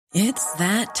It's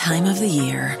that time of the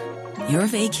year. Your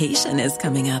vacation is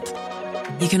coming up.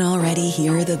 You can already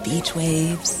hear the beach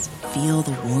waves, feel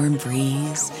the warm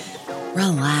breeze,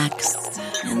 relax,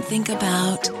 and think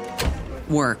about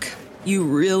work. You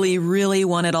really, really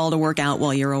want it all to work out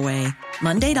while you're away.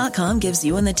 Monday.com gives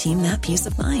you and the team that peace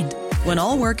of mind. When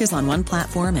all work is on one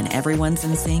platform and everyone's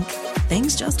in sync,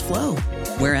 things just flow.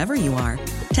 Wherever you are,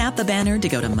 tap the banner to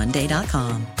go to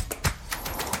Monday.com.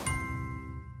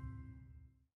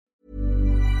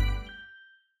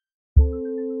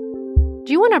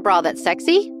 Do you want a bra that's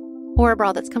sexy or a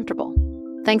bra that's comfortable?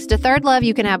 Thanks to Third Love,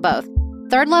 you can have both.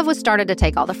 Third Love was started to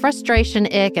take all the frustration,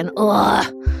 ick, and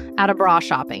out of bra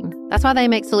shopping. That's why they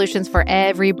make solutions for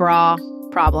every bra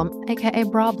problem, aka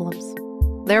problems.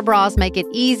 Their bras make it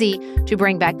easy to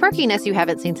bring back perkiness you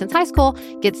haven't seen since high school,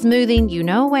 get smoothing you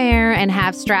know where, and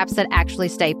have straps that actually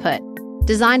stay put.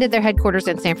 Designed at their headquarters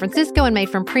in San Francisco and made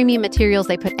from premium materials,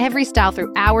 they put every style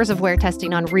through hours of wear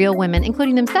testing on real women,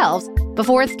 including themselves,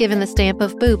 before it's given the stamp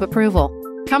of boob approval.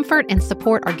 Comfort and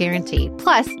support are guaranteed.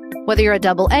 Plus, whether you're a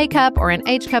double A cup or an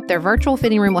H cup, their virtual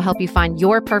fitting room will help you find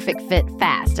your perfect fit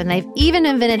fast. And they've even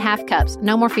invented half cups.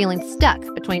 No more feeling stuck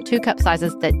between two cup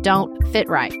sizes that don't fit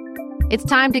right. It's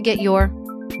time to get your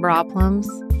bra plums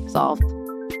solved.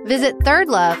 Visit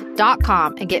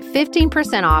thirdlove.com and get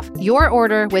 15% off your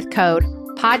order with code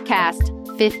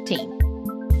podcast15.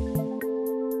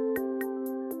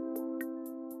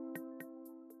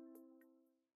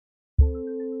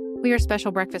 We are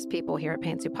special breakfast people here at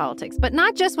Pantsuit Politics, but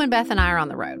not just when Beth and I are on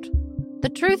the road. The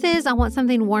truth is, I want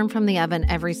something warm from the oven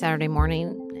every Saturday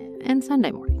morning and Sunday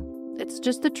morning. It's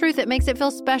just the truth. It makes it feel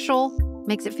special,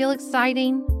 makes it feel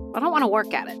exciting. I don't want to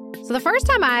work at it. So the first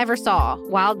time I ever saw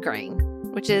Wild Grain,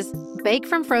 which is bake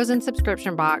from frozen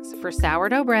subscription box for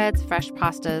sourdough breads, fresh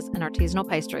pastas, and artisanal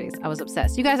pastries, I was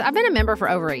obsessed. You guys, I've been a member for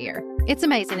over a year. It's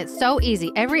amazing. It's so easy.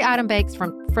 Every item bakes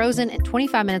from frozen in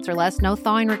 25 minutes or less, no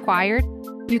thawing required.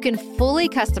 You can fully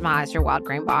customize your Wild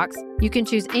Grain box. You can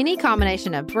choose any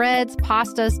combination of breads,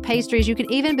 pastas, pastries. You can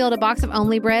even build a box of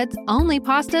only breads, only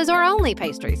pastas, or only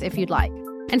pastries if you'd like.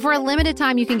 And for a limited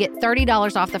time, you can get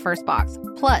 $30 off the first box,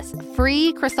 plus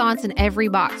free croissants in every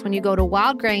box when you go to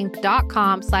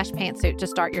wildgrain.com/pantsuit to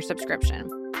start your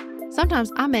subscription. Sometimes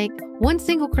I make one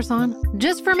single croissant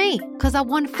just for me because I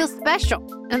want to feel special,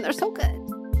 and they're so good.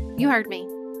 You heard me.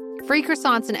 Free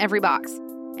croissants in every box,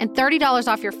 and $30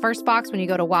 off your first box when you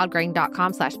go to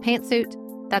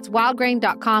wildgrain.com/pantsuit. That's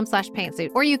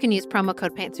wildgrain.com/pantsuit, or you can use promo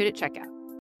code pantsuit at checkout.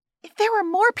 If there were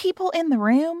more people in the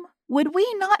room, would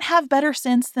we not have better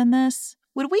sense than this?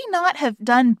 Would we not have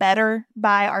done better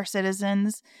by our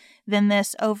citizens than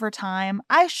this over time?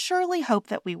 I surely hope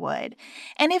that we would.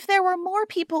 And if there were more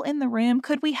people in the room,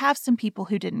 could we have some people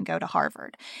who didn't go to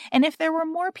Harvard? And if there were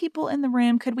more people in the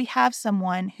room, could we have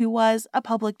someone who was a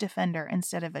public defender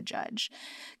instead of a judge?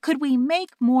 Could we make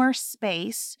more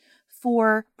space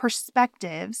for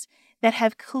perspectives that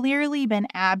have clearly been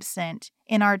absent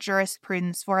in our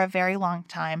jurisprudence for a very long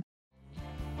time?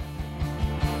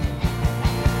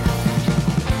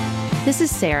 This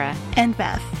is Sarah and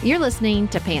Beth. You're listening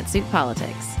to Pantsuit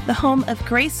Politics, the home of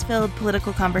grace-filled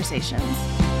political conversations.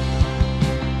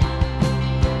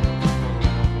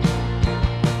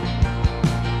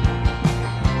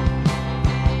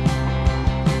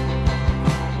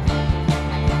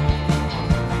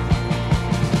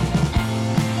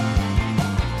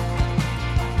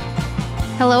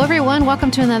 Hello, everyone. Welcome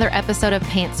to another episode of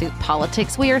Pantsuit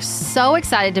Politics. We are so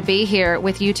excited to be here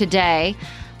with you today,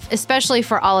 especially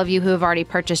for all of you who have already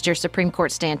purchased your Supreme Court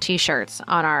stand t-shirts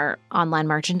on our online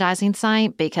merchandising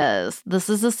site, because this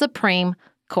is a Supreme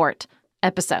Court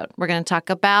episode. We're going to talk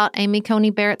about Amy Coney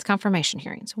Barrett's confirmation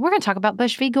hearings. We're going to talk about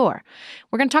Bush v. Gore.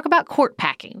 We're going to talk about court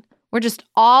packing. We're just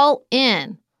all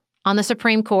in on the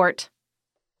Supreme Court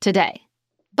today.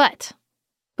 But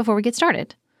before we get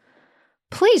started,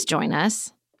 please join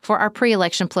us for our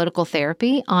pre-election political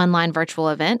therapy online virtual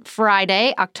event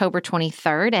Friday, October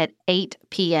 23rd at 8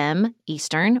 p.m.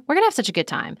 Eastern. We're going to have such a good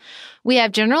time. We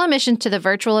have general admission to the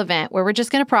virtual event where we're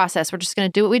just going to process. We're just going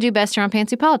to do what we do best here on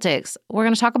Pantsuit Politics. We're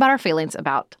going to talk about our feelings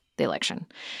about the election.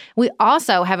 We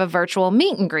also have a virtual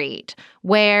meet and greet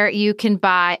where you can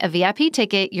buy a VIP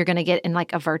ticket. You're going to get in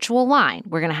like a virtual line.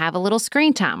 We're going to have a little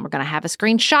screen time. We're going to have a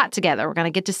screenshot together. We're going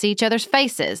to get to see each other's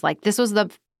faces. Like, this was the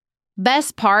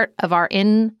best part of our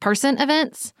in-person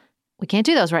events. We can't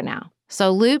do those right now.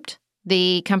 So Looped,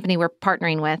 the company we're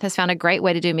partnering with, has found a great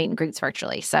way to do meet and greets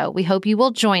virtually. So we hope you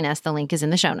will join us. The link is in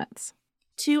the show notes.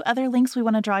 Two other links we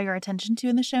want to draw your attention to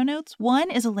in the show notes. One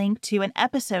is a link to an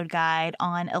episode guide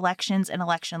on elections and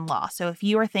election law. So if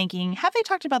you are thinking, have they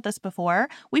talked about this before?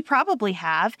 We probably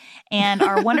have. And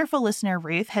our wonderful listener,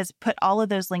 Ruth, has put all of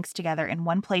those links together in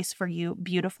one place for you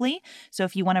beautifully. So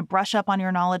if you want to brush up on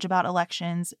your knowledge about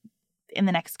elections in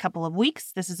the next couple of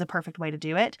weeks, this is a perfect way to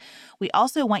do it. We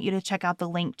also want you to check out the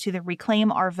link to the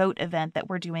Reclaim Our Vote event that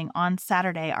we're doing on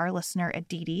Saturday. Our listener,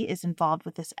 Aditi, is involved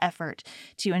with this effort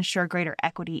to ensure greater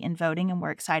equity in voting, and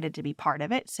we're excited to be part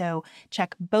of it. So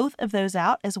check both of those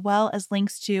out, as well as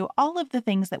links to all of the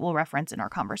things that we'll reference in our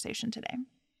conversation today.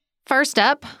 First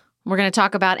up, we're going to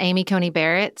talk about Amy Coney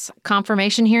Barrett's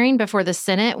confirmation hearing before the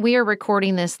Senate. We are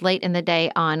recording this late in the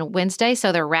day on Wednesday,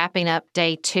 so they're wrapping up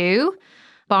day 2.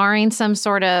 Barring some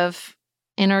sort of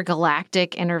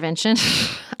intergalactic intervention.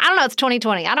 I don't know, it's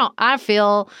 2020. I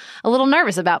feel a little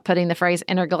nervous about putting the phrase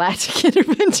intergalactic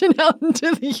intervention out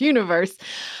into the universe.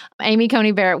 Amy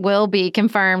Coney Barrett will be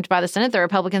confirmed by the Senate. The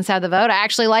Republicans have the vote. I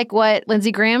actually like what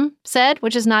Lindsey Graham said,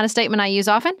 which is not a statement I use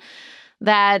often,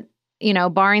 that,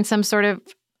 barring some sort of,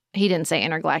 he didn't say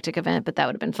intergalactic event, but that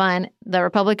would have been fun. The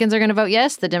Republicans are going to vote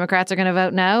yes. The Democrats are going to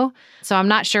vote no. So I'm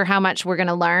not sure how much we're going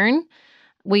to learn.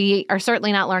 We are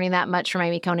certainly not learning that much from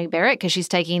Amy Coney Barrett because she's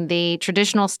taking the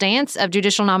traditional stance of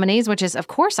judicial nominees, which is, of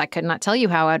course, I could not tell you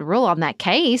how I'd rule on that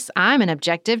case. I'm an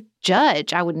objective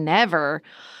judge. I would never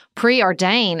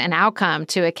preordain an outcome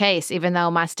to a case, even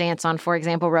though my stance on, for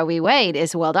example, Roe v. Wade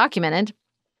is well documented.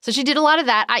 So she did a lot of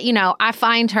that. I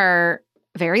find her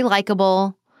very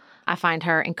likable. I find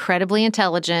her incredibly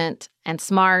intelligent and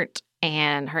smart,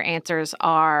 and her answers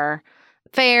are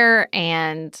fair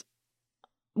and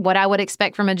what I would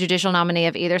expect from a judicial nominee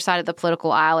of either side of the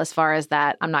political aisle as far as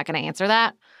that. I'm not going to answer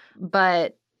that.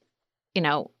 But,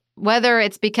 whether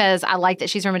it's because I like that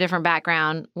she's from a different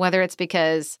background, whether it's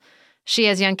because she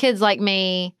has young kids like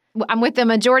me, I'm with the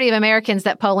majority of Americans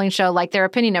that polling show like their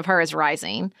opinion of her is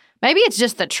rising. Maybe it's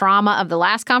just the trauma of the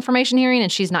last confirmation hearing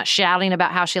and she's not shouting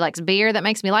about how she likes beer that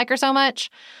makes me like her so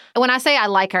much. When I say I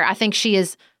like her, I think she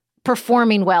is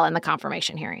performing well in the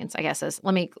confirmation hearings, I guess.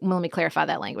 Let me clarify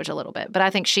that language a little bit. But I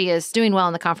think she is doing well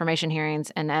in the confirmation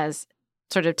hearings and as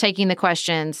sort of taking the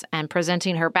questions and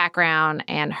presenting her background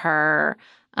and her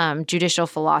judicial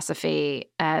philosophy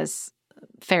as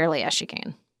fairly as she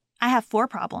can. I have 4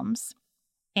 problems,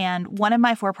 and one of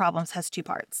my 4 problems has 2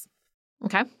 parts.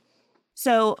 Okay.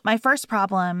 So my first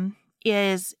problem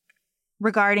is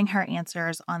regarding her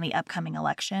answers on the upcoming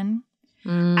election.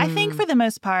 I think for the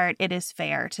most part, it is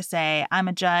fair to say, I'm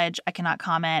a judge, I cannot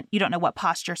comment. You don't know what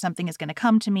posture something is going to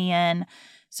come to me in,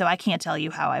 so I can't tell you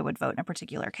how I would vote in a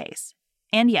particular case.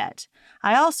 And yet,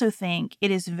 I also think it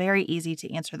is very easy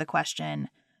to answer the question,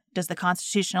 does the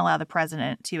Constitution allow the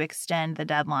president to extend the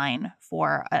deadline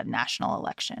for a national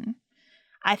election?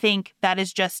 I think that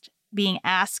is just being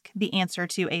asked the answer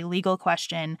to a legal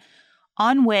question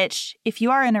on which, if you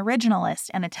are an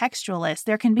originalist and a textualist,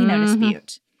 there can be no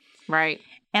dispute. Right.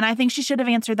 And I think she should have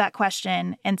answered that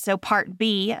question. And so part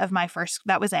B of my first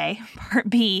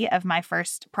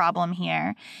problem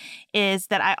here is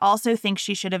that I also think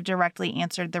she should have directly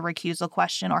answered the recusal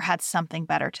question or had something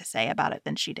better to say about it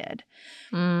than she did.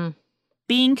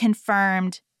 Being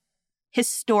confirmed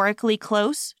historically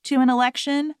close to an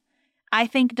election, I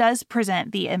think does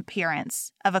present the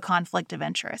appearance of a conflict of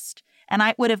interest. And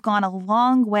I would have gone a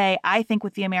long way, I think,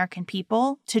 with the American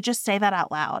people to just say that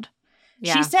out loud.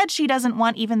 Yeah. She said she doesn't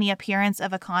want even the appearance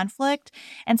of a conflict.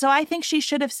 And so I think she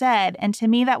should have said, and to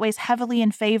me that weighs heavily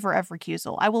in favor of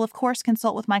recusal. I will, of course,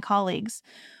 consult with my colleagues.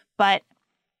 But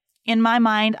in my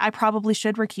mind, I probably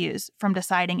should recuse from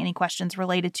deciding any questions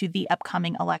related to the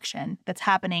upcoming election that's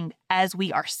happening as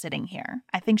we are sitting here.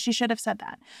 I think she should have said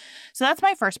that. So that's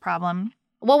my first problem.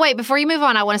 Well, wait, before you move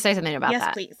on, I want to say something about that.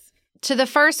 Yes, please. To the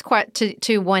first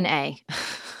to 1A.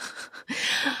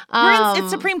 It's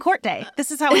Supreme Court Day.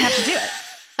 This is how we have to do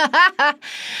it.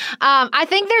 I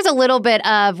think there's a little bit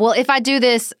of, well, if I do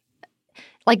this,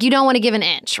 like you don't want to give an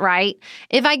inch, right?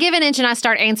 If I give an inch and I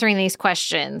start answering these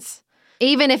questions,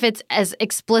 even if it's as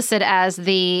explicit as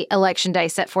the election day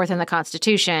set forth in the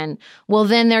Constitution, well,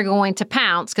 then they're going to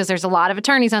pounce because there's a lot of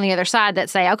attorneys on the other side that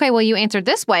say, okay, well, you answered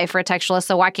this way for a textualist,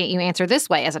 so why can't you answer this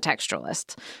way as a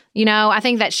textualist? I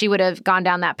think that she would have gone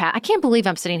down that path. I can't believe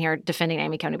I'm sitting here defending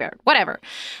Amy Coney Barrett. Whatever.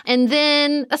 And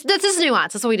then, this is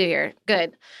nuance. That's what we do here.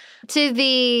 Good. To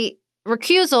the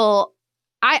recusal,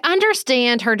 I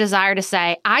understand her desire to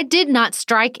say, I did not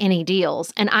strike any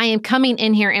deals, and I am coming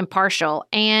in here impartial.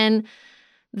 And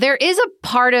there is a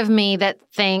part of me that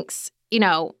thinks, I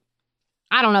don't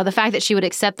know, the fact that she would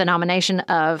accept the nomination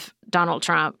of Donald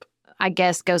Trump, I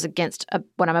guess, goes against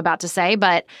what I'm about to say.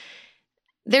 But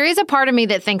there is a part of me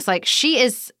that thinks like she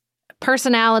is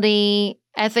personality,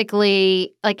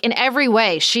 ethically, like in every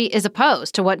way, she is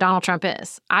opposed to what Donald Trump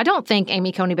is. I don't think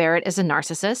Amy Coney Barrett is a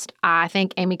narcissist. I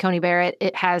think Amy Coney Barrett,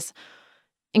 it has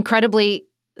incredibly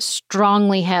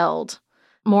strongly held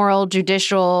moral,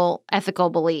 judicial, ethical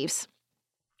beliefs,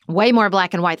 way more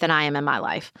black and white than I am in my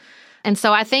life. And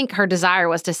so I think her desire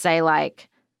was to say, like,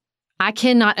 I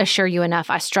cannot assure you enough,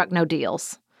 I struck no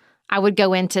deals. I would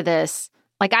go into this.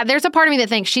 Like, there's a part of me that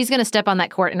thinks she's going to step on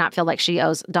that court and not feel like she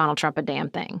owes Donald Trump a damn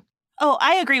thing. Oh,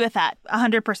 I agree with that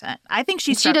 100%. I think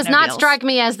she does not strike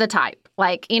me as the type,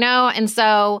 like, you know, and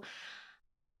so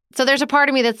there's a part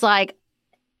of me that's like,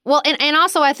 well, and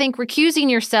also I think recusing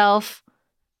yourself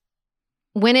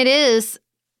when it is,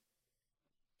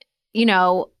 you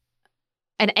know,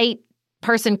 an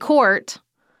 8-person court,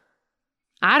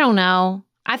 I don't know.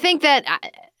 I think that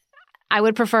I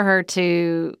would prefer her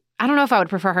to, I don't know if I would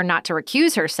prefer her not to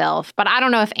recuse herself, but I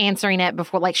don't know if answering it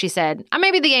before, like she said,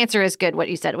 maybe the answer is good, what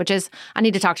you said, which is I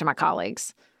need to talk to my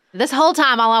colleagues. This whole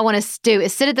time, all I want to do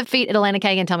is sit at the feet of Elena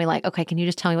Kagan and tell me, like, okay, can you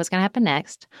just tell me what's going to happen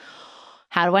next?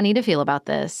 How do I need to feel about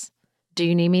this? Do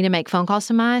you need me to make phone calls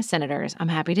to my senators? I'm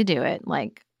happy to do it.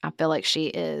 Like, I feel like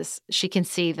she can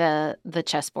see the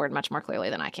chessboard much more clearly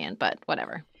than I can, but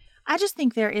whatever. I just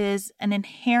think there is an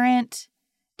inherent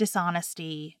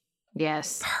dishonesty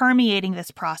yes, permeating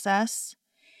this process.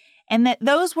 And that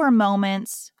those were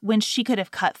moments when she could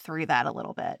have cut through that a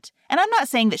little bit. And I'm not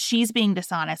saying that she's being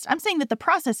dishonest. I'm saying that the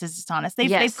process is dishonest.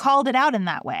 They've called it out in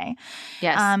that way.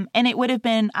 Yes. And it would have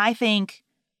been, I think,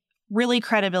 really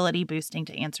credibility boosting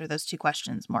to answer those two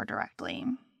questions more directly.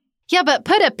 Yeah, but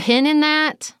put a pin in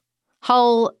that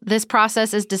whole this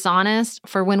process is dishonest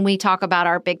for when we talk about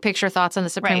our big picture thoughts on the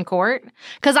Supreme Court.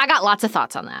 Because I got lots of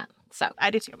thoughts on that. So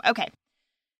I do too. Okay.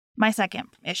 My second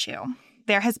issue.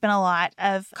 There has been a lot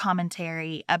of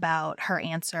commentary about her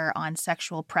answer on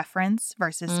sexual preference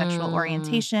versus sexual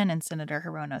orientation and Senator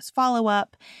Hirono's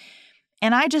follow-up.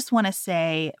 And I just want to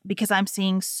say, because I'm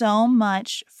seeing so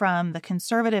much from the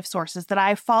conservative sources that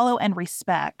I follow and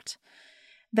respect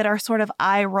that are sort of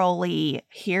eye-rolly,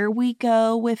 here we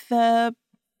go with the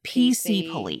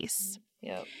PC police.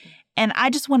 Yep. And I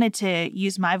just wanted to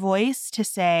use my voice to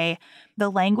say the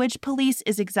language police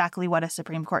is exactly what a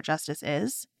Supreme Court justice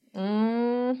is.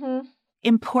 Mm-hmm.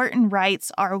 Important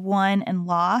rights are won and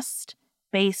lost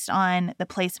based on the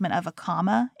placement of a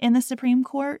comma in the Supreme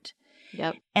Court.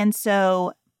 Yep. And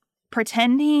so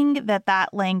pretending that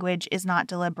language is not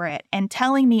deliberate and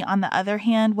telling me, on the other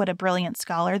hand, what a brilliant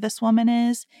scholar this woman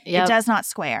is, it does not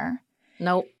square.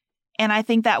 Nope. And I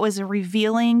think that was a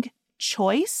revealing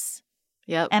choice.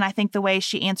 Yep. And I think the way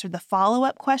she answered the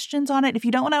follow-up questions on it, if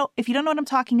you don't know what I'm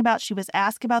talking about, she was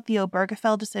asked about the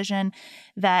Obergefell decision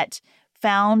that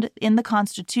found in the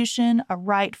Constitution a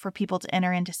right for people to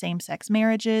enter into same-sex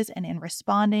marriages. And in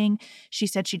responding, she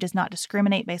said she does not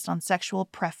discriminate based on sexual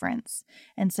preference.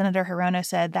 And Senator Hirono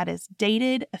said that is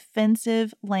dated,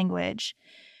 offensive language.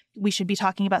 We should be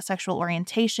talking about sexual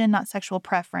orientation, not sexual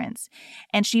preference.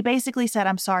 And she basically said,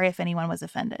 I'm sorry if anyone was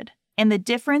offended. And the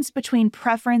difference between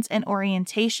preference and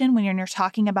orientation when you're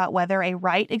talking about whether a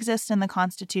right exists in the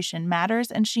Constitution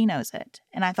matters, and she knows it.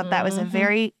 And I thought that was a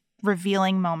very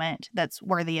revealing moment that's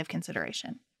worthy of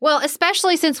consideration. Well,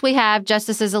 especially since we have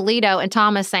Justices Alito and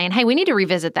Thomas saying, hey, we need to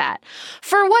revisit that.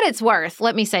 For what it's worth,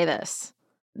 let me say this.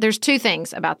 There's two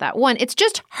things about that. One, it's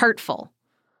just hurtful.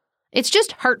 It's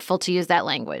just hurtful to use that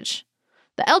language.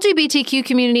 The LGBTQ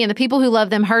community and the people who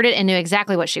love them heard it and knew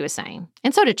exactly what she was saying.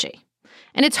 And so did she.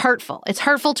 And it's hurtful. It's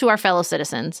hurtful to our fellow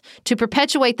citizens to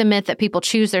perpetuate the myth that people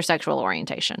choose their sexual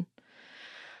orientation.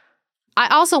 I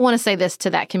also want to say this to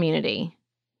that community.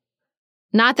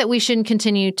 Not that we shouldn't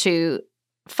continue to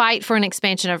fight for an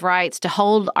expansion of rights, to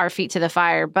hold our feet to the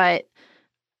fire, but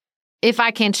if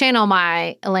I can channel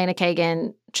my Elena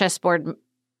Kagan chessboard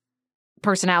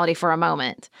personality for a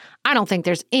moment, I don't think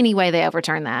there's any way they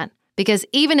overturn that. Because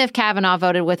even if Kavanaugh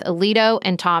voted with Alito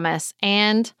and Thomas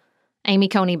and Amy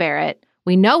Coney Barrett,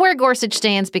 we know where Gorsuch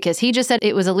stands because he just said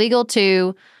it was illegal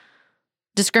to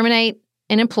discriminate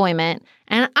in employment.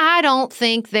 And I don't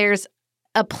think there's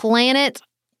a planet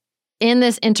in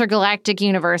this intergalactic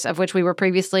universe of which we were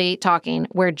previously talking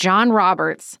where John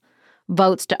Roberts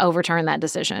votes to overturn that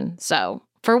decision. So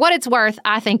for what it's worth,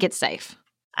 I think it's safe.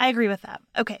 I agree with that.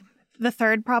 Okay. The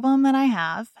third problem that I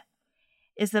have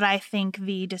is that I think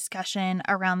the discussion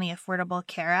around the Affordable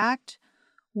Care Act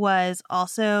was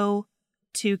also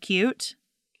too cute.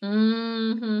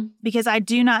 Because I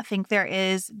do not think there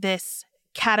is this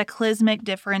cataclysmic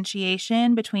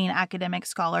differentiation between academic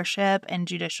scholarship and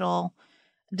judicial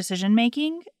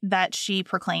decision-making that she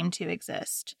proclaimed to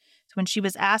exist. when she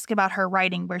was asked about her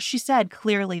writing, where she said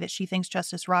clearly that she thinks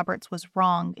Justice Roberts was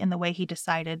wrong in the way he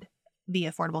decided the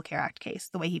Affordable Care Act case,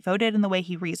 the way he voted and the way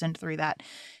he reasoned through that,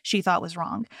 she thought was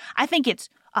wrong. I think it's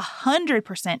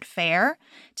 100% fair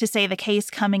to say the case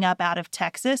coming up out of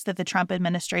Texas that the Trump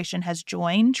administration has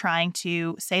joined, trying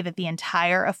to say that the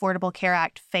entire Affordable Care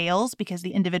Act fails because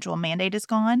the individual mandate is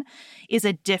gone, is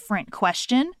a different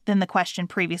question than the question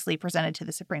previously presented to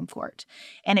the Supreme Court.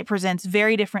 And it presents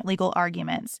very different legal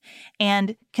arguments.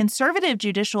 And conservative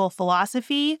judicial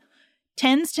philosophy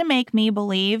tends to make me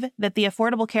believe that the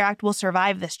Affordable Care Act will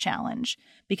survive this challenge,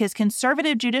 because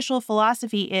conservative judicial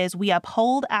philosophy is we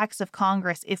uphold acts of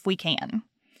Congress if we can.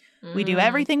 We do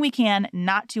everything we can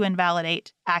not to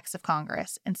invalidate acts of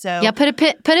Congress. And so put a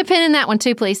pin in that one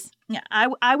too, please. Yeah,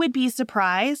 I would be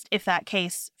surprised if that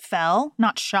case fell,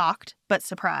 not shocked, but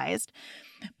surprised.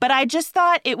 But I just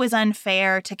thought it was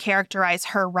unfair to characterize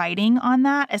her writing on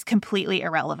that as completely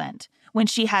irrelevant when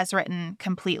she has written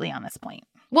completely on this point.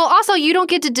 Well, also, you don't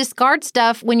get to discard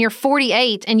stuff when you're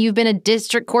 48 and you've been a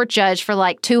district court judge for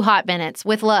like 2 hot minutes.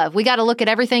 With love, we got to look at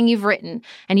everything you've written,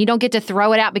 and you don't get to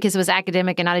throw it out because it was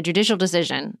academic and not a judicial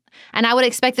decision. And I would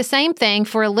expect the same thing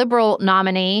for a liberal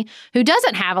nominee who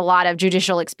doesn't have a lot of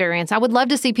judicial experience. I would love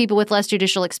to see people with less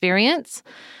judicial experience.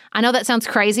 I know that sounds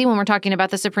crazy when we're talking about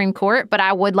the Supreme Court, but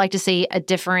I would like to see a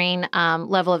differing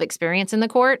level of experience in the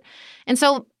court. And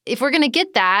so if we're going to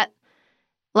get that,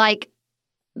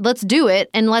 let's do it,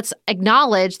 and let's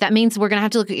acknowledge that means we're going to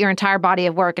have to look at your entire body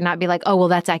of work and not be like, oh, well,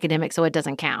 that's academic, so it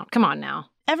doesn't count. Come on now.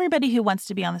 Everybody who wants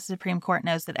to be on the Supreme Court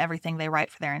knows that everything they write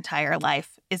for their entire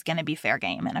life is going to be fair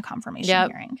game in a confirmation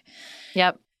hearing.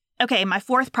 Yep. Okay, my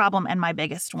fourth problem, and my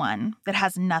biggest one that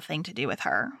has nothing to do with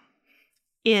her,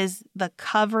 is the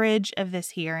coverage of this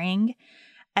hearing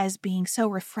as being so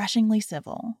refreshingly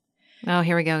civil. Oh,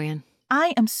 here we go again.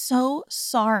 I am so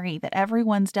sorry that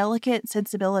everyone's delicate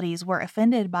sensibilities were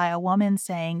offended by a woman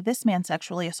saying, this man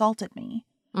sexually assaulted me.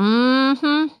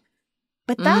 Mm-hmm.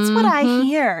 But that's what I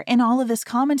hear in all of this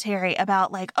commentary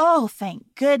about like, oh,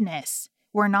 thank goodness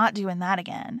we're not doing that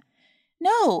again.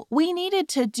 No, we needed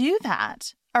to do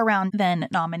that around then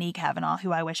nominee Kavanaugh,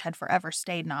 who I wish had forever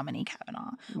stayed nominee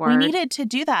Kavanaugh. Word. We needed to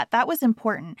do that. That was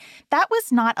important. That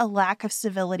was not a lack of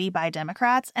civility by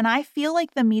Democrats. And I feel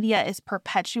like the media is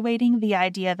perpetuating the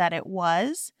idea that it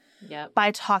was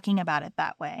by talking about it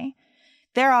that way.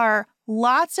 There are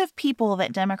lots of people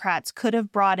that Democrats could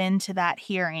have brought into that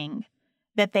hearing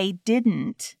that they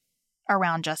didn't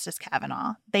around Justice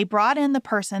Kavanaugh. They brought in the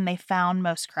person they found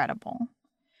most credible.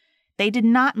 They did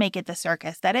not make it the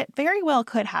circus that it very well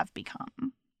could have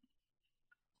become.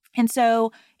 And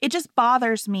so it just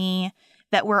bothers me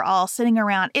that we're all sitting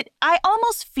around. I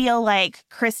almost feel like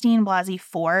Christine Blasey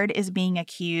Ford is being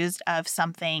accused of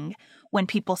something when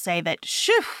people say that,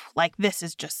 shoo, like this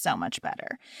is just so much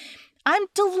better. I'm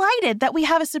delighted that we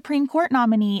have a Supreme Court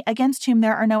nominee against whom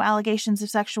there are no allegations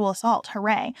of sexual assault.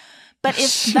 Hooray. But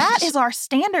if that is our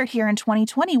standard here in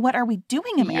 2020, what are we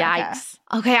doing, America? Yikes.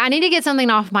 Okay, I need to get something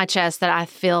off my chest that I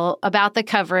feel about the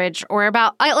coverage or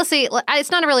about, let's see, it's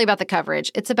not really about the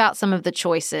coverage. It's about some of the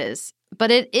choices.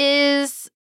 But it is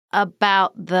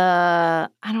about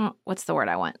what's the word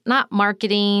I want? Not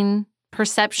marketing,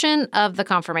 perception of the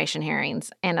confirmation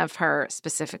hearings and of her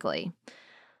specifically.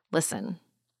 Listen.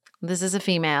 This is a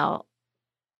female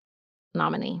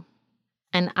nominee,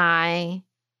 and I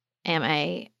am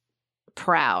a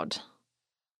proud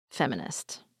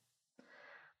feminist.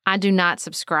 I do not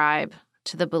subscribe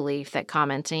to the belief that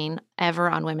commenting ever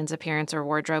on women's appearance or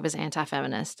wardrobe is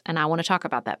anti-feminist, and I want to talk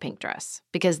about that pink dress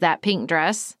because that pink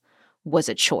dress was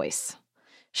a choice.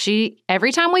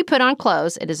 Every time we put on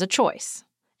clothes, it is a choice,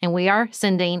 and we are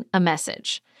sending a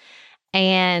message.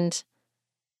 And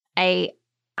a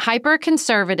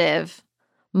hyper-conservative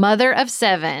mother of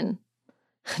 7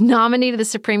 nominee to the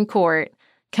Supreme Court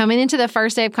coming into the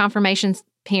first day of confirmation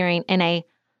hearing in a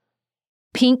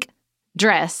pink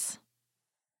dress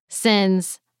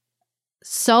sends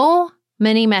so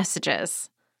many messages.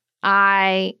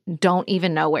 I don't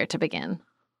even know where to begin.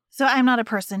 So I'm not a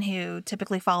person who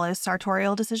typically follows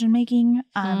sartorial decision-making.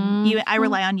 I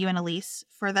rely on you and Elise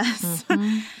for this.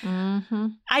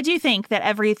 I do think that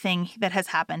everything that has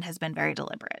happened has been very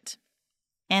deliberate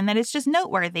and that it's just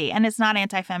noteworthy. And it's not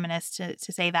anti-feminist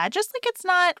to say that, just like it's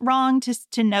not wrong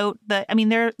to note that, I mean,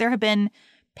 there have been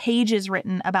pages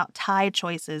written about tie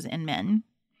choices in men.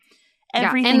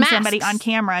 Everything somebody on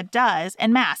camera does,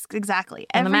 and masks, exactly.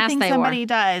 And everything somebody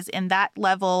does in that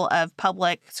level of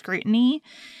public scrutiny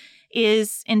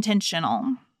is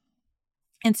intentional.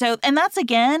 And that's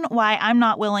again why I'm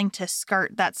not willing to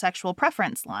skirt that sexual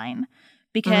preference line,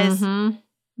 because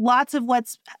lots of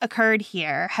what's occurred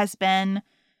here has been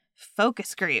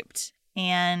focus grouped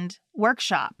and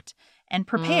workshopped and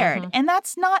prepared. And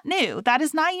that's not new. That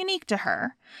is not unique to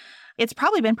her. It's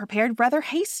probably been prepared rather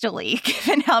hastily,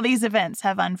 given how these events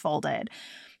have unfolded.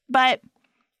 But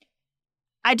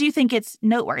I do think it's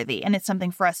noteworthy, and it's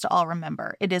something for us to all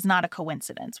remember. It is not a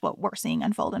coincidence what we're seeing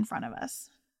unfold in front of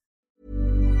us.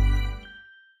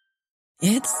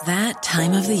 It's that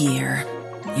time of the year.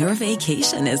 Your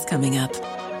vacation is coming up.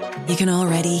 You can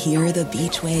already hear the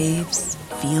beach waves,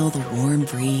 feel the warm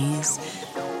breeze,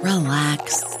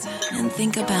 relax, and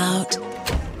think about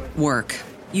work.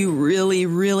 You really,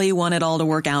 really want it all to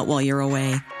work out while you're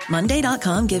away.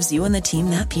 Monday.com gives you and the team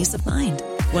that peace of mind.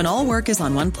 When all work is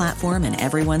on one platform and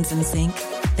everyone's in sync,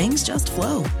 things just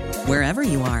flow. Wherever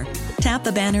you are, tap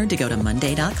the banner to go to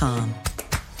Monday.com.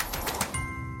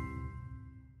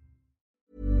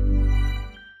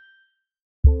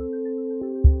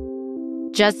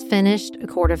 Just finished A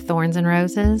Court of Thorns and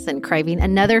Roses and craving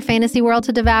another fantasy world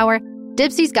to devour?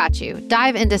 Dipsy's got you.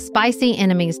 Dive into spicy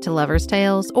enemies to lovers'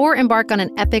 tales or embark on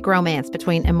an epic romance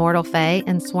between immortal fae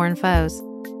and sworn foes.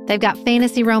 They've got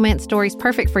fantasy romance stories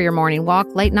perfect for your morning walk,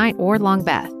 late night, or long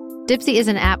bath. Dipsy is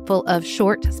an app full of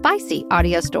short, spicy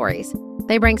audio stories.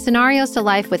 They bring scenarios to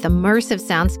life with immersive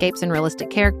soundscapes and realistic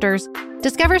characters.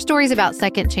 Discover stories about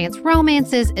second chance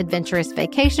romances, adventurous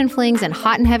vacation flings, and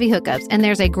hot and heavy hookups. And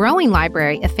there's a growing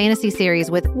library of fantasy series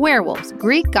with werewolves,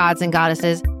 Greek gods and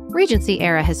goddesses,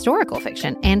 Regency-era historical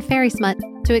fiction, and fairy smut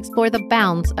to explore the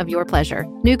bounds of your pleasure.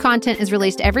 New content is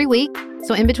released every week,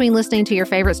 so in between listening to your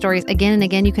favorite stories again and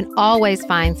again, you can always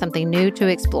find something new to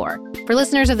explore. For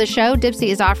listeners of the show,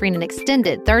 Dipsy is offering an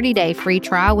extended 30-day free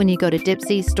trial when you go to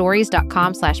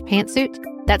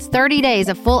dipsystories.com/pantsuit. That's 30 days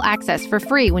of full access for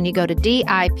free when you go to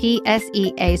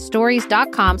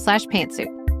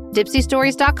dipseastories.com/pantsuit.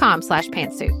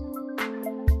 dipsystories.com/pantsuit.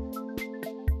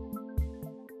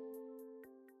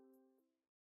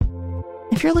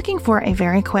 If you're looking for a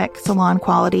very quick salon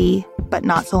quality, but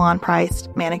not salon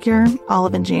priced manicure,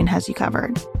 Olive & June has you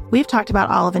covered. We've talked about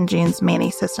Olive & June's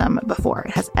Mani system before.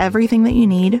 It has everything that you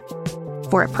need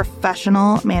for a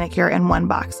professional manicure in one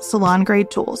box. Salon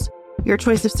grade tools, your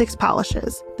choice of 6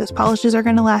 polishes. Those polishes are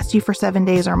going to last you for 7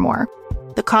 days or more.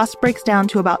 The cost breaks down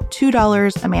to about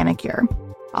 $2 a manicure.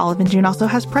 Olive & June also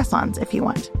has press-ons if you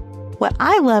want. What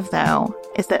I love, though,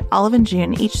 is that Olive &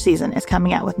 June each season is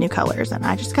coming out with new colors, and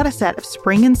I just got a set of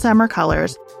spring and summer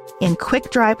colors in quick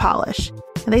dry polish.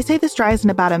 And they say this dries in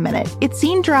about a minute. It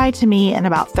seemed dry to me in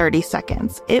about 30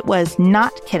 seconds. It was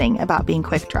not kidding about being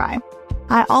quick dry.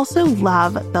 I also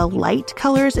love the light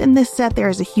colors in this set. There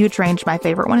is a huge range. My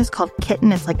favorite one is called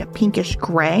Kitten. It's like a pinkish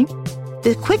gray.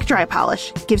 The quick dry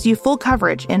polish gives you full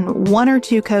coverage in 1 or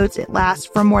 2 coats. It lasts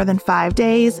for more than 5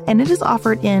 days, and it is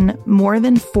offered in more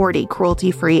than 40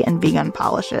 cruelty-free and vegan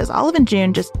polishes. Olive &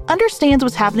 June just understands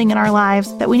what's happening in our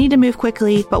lives, that we need to move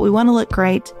quickly, but we want to look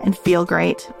great and feel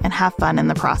great and have fun in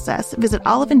the process. Visit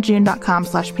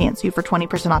oliveandjune.com/pantsuit for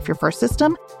 20% off your first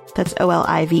system. That's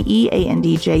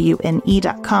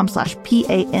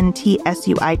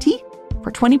oliveandjune.com/pantsuit for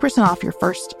 20% off your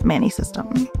first Mani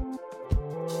system.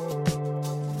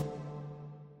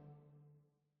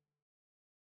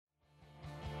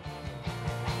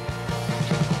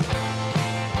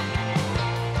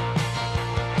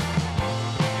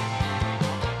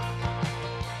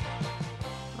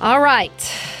 All right.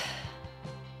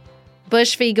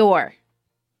 Bush v. Gore.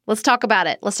 Let's talk about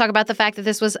it. Let's talk about the fact that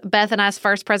this was Beth and I's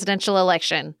first presidential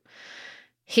election.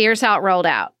 Here's how it rolled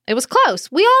out. It was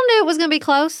close. We all knew it was going to be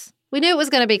close. We knew it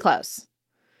was going to be close.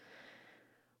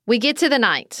 We get to the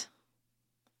night.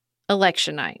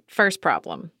 Election night. First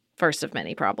problem. First of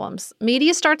many problems.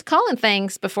 Media starts calling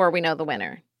things before we know the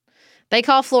winner. They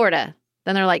call Florida.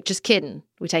 Then they're like, just kidding.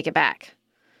 We take it back.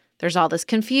 There's all this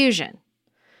confusion.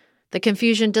 The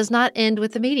confusion does not end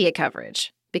with the media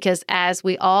coverage, because as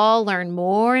we all learn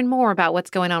more and more about what's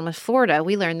going on with Florida,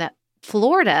 we learn that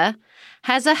Florida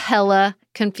has a hella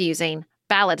confusing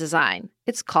ballot design.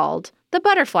 It's called the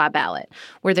butterfly ballot,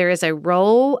 where there is a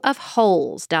row of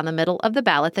holes down the middle of the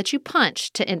ballot that you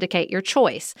punch to indicate your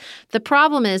choice. The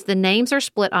problem is the names are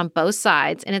split on both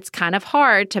sides, and it's kind of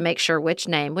hard to make sure which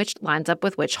name which lines up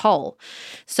with which hole.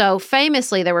 So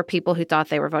famously, there were people who thought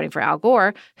they were voting for Al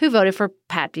Gore who voted for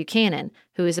Pat Buchanan,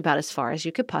 who is about as far as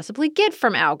you could possibly get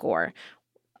from Al Gore.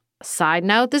 Side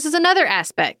note, this is another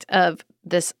aspect of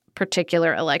this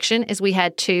particular election, is we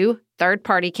had 2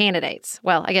 third-party candidates.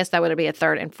 Well, I guess that would be a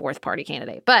third and fourth party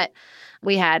candidate. But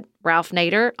we had Ralph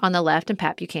Nader on the left and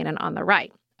Pat Buchanan on the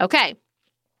right. Okay,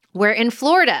 we're in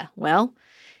Florida. Well,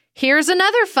 here's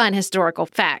another fun historical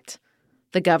fact.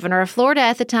 The governor of Florida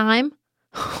at the time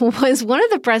was one of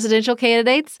the presidential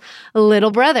candidates'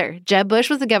 little brother. Jeb Bush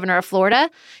was the governor of Florida.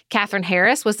 Katherine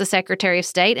Harris was the Secretary of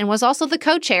State and was also the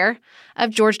co-chair of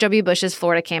George W. Bush's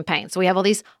Florida campaign. So we have all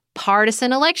these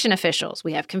partisan election officials.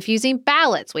 We have confusing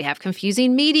ballots. We have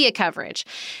confusing media coverage.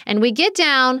 And we get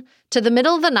down to the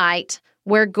middle of the night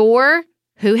where Gore,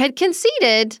 who had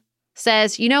conceded,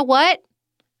 says, you know what?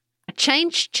 I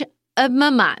changed my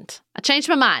mind.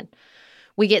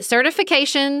 We get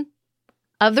certification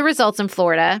of the results in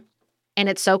Florida, and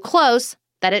it's so close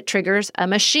that it triggers a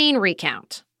machine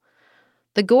recount.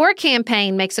 The Gore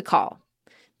campaign makes a call.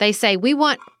 They say, we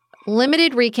want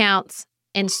limited recounts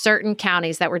in certain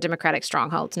counties that were Democratic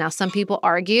strongholds. Now, some people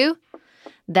argue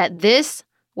that this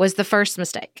was the first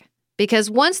mistake,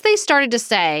 because once they started to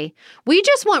say, we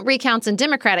just want recounts in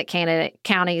Democratic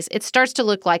counties, it starts to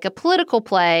look like a political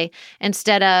play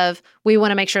instead of we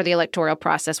want to make sure the electoral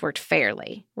process worked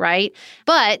fairly, right?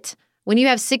 But when you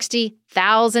have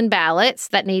 60,000 ballots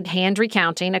that need hand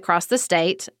recounting across the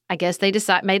state, I guess they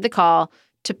made the call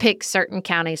to pick certain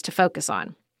counties to focus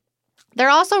on. They're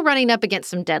also running up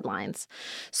against some deadlines.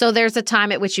 So there's a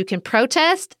time at which you can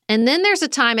protest, and then there's a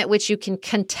time at which you can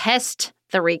contest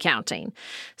the recounting.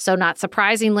 So not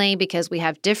surprisingly, because we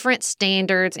have different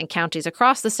standards in counties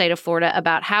across the state of Florida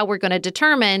about how we're going to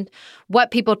determine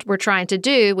what people were trying to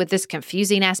do with this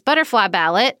confusing-ass butterfly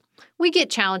ballot, we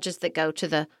get challenges that go to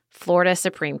the Florida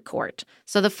Supreme Court.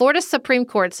 So the Florida Supreme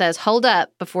Court says, hold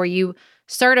up before you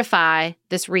certify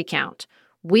this recount.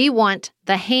 We want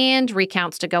the hand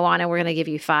recounts to go on, and we're going to give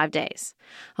you 5 days.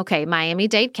 Okay,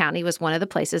 Miami-Dade County was one of the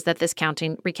places that this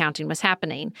recounting was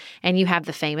happening. And you have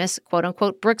the famous,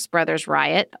 quote-unquote, Brooks Brothers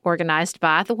riot organized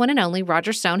by the one and only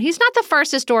Roger Stone. He's not the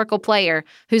first historical player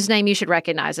whose name you should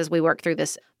recognize as we work through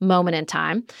this moment in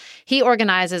time. He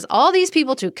organizes all these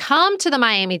people to come to the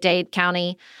Miami-Dade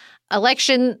County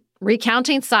election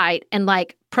recounting site and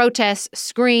protest,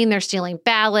 scream, they're stealing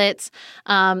ballots.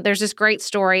 There's this great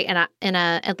story in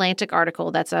an Atlantic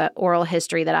article that's an oral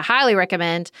history that I highly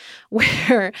recommend,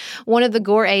 where one of the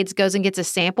Gore aides goes and gets a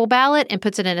sample ballot and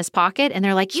puts it in his pocket, and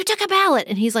they're like, you took a ballot.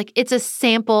 And he's like, it's a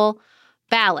sample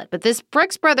ballot. But this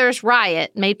Brooks Brothers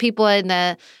riot made people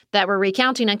that were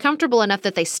recounting uncomfortable enough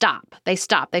that they stop. They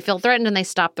feel threatened, and they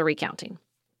stop the recounting.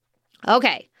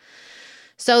 Okay.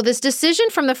 So this decision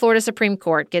from the Florida Supreme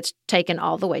Court gets taken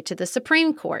all the way to the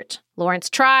Supreme Court. Lawrence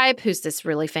Tribe, who's this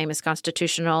really famous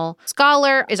constitutional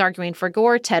scholar, is arguing for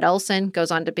Gore. Ted Olson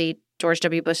goes on to be George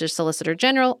W. Bush's Solicitor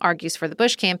General, argues for the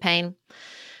Bush campaign.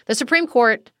 The Supreme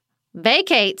Court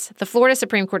vacates the Florida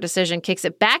Supreme Court decision, kicks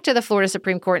it back to the Florida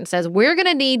Supreme Court, and says, we're going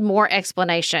to need more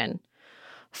explanation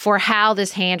for how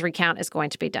this hand recount is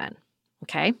going to be done.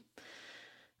 Okay?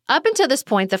 Up until this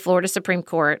point, the Florida Supreme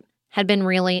Court had been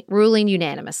really ruling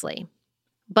unanimously.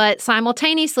 But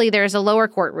simultaneously, there's a lower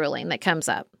court ruling that comes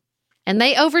up. And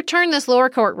they overturn this lower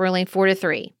court ruling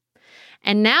 4-3.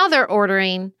 And now they're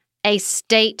ordering a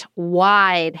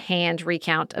statewide hand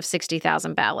recount of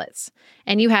 60,000 ballots.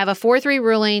 And you have a 4-3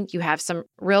 ruling. You have some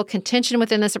real contention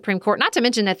within the Supreme Court, not to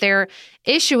mention that they're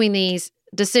issuing these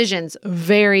decisions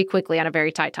very quickly on a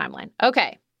very tight timeline.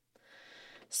 Okay.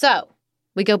 So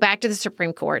we go back to the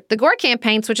Supreme Court. The Gore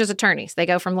campaign switches attorneys. They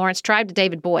go from Lawrence Tribe to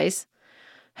David Boies,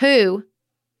 who,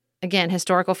 again,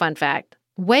 historical fun fact,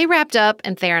 way wrapped up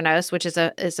in Theranos, which is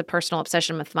a personal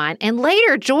obsession of mine, and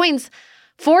later joins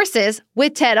forces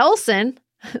with Ted Olson,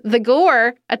 the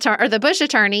the Bush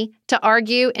attorney, to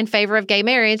argue in favor of gay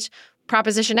marriage,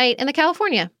 Proposition 8 in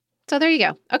California. So there you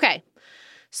go. Okay.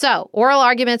 So oral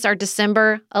arguments are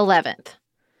December 11th.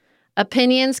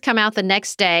 Opinions come out the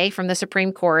next day from the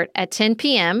Supreme Court at 10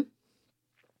 p.m.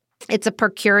 It's a per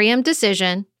curiam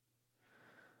decision.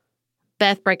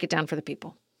 Beth, break it down for the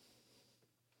people.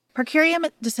 Per curiam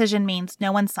decision means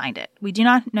no one signed it. We do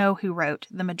not know who wrote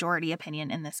the majority opinion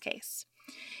in this case.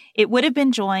 It would have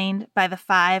been joined by the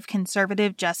 5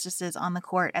 conservative justices on the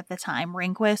court at the time: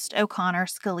 Rehnquist, O'Connor,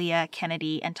 Scalia,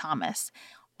 Kennedy, and Thomas.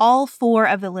 All 4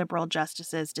 of the liberal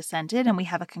justices dissented, and we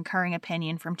have a concurring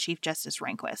opinion from Chief Justice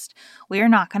Rehnquist. We are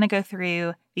not going to go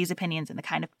through these opinions in the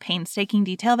kind of painstaking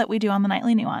detail that we do on the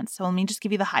Nightly Nuance, so let me just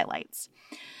give you the highlights.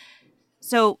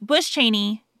 So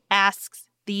Bush-Cheney asks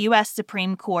the U.S.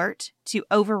 Supreme Court to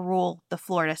overrule the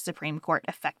Florida Supreme Court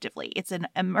effectively. It's an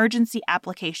emergency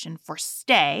application for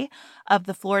stay of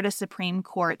the Florida Supreme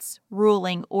Court's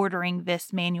ruling ordering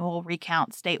this manual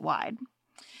recount statewide.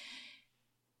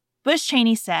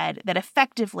 Bush-Cheney said that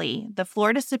effectively the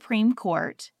Florida Supreme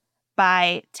Court,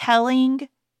 by telling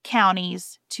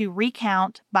counties to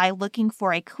recount by looking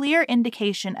for a clear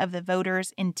indication of the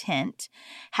voter's intent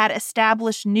had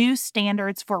established new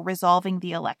standards for resolving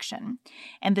the election,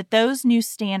 and that those new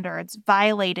standards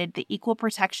violated the Equal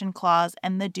Protection Clause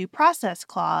and the Due Process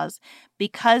Clause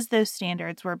because those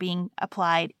standards were being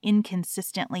applied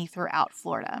inconsistently throughout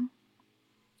Florida.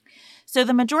 So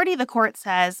the majority of the court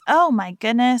says, oh my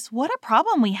goodness, what a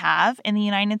problem we have in the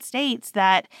United States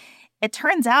that it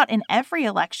turns out in every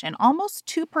election, almost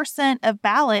 2% of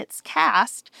ballots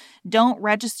cast don't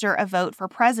register a vote for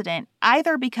president,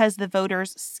 either because the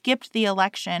voters skipped the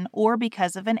election or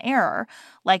because of an error,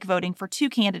 like voting for two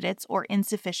candidates or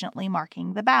insufficiently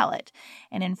marking the ballot.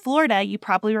 And in Florida, you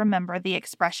probably remember the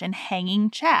expression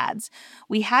hanging chads.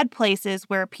 We had places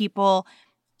where people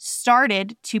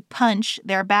started to punch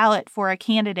their ballot for a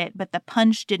candidate, but the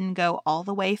punch didn't go all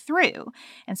the way through.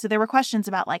 And so there were questions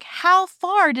about, like, how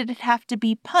far did it have to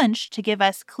be punched to give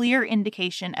us clear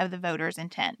indication of the voter's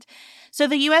intent? So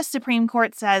the U.S. Supreme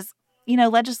Court says,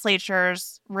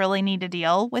 legislatures really need to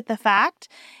deal with the fact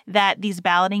that these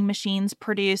balloting machines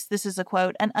produce, this is a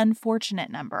quote, an unfortunate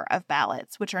number of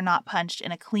ballots, which are not punched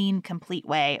in a clean, complete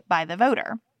way by the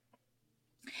voter.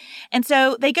 And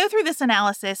so they go through this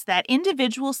analysis that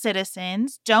individual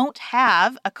citizens don't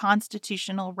have a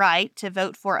constitutional right to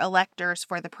vote for electors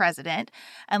for the president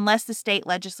unless the state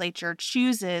legislature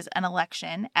chooses an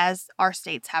election, as our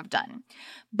states have done.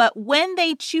 But when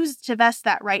they choose to vest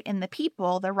that right in the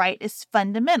people, the right is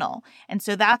fundamental. And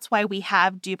so that's why we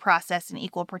have due process and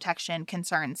equal protection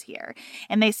concerns here.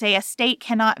 And they say a state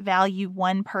cannot value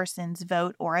one person's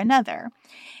vote or another.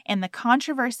 And the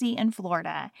controversy in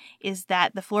Florida is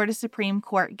that the Florida Supreme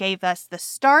Court gave us the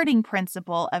starting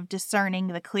principle of discerning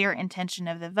the clear intention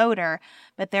of the voter,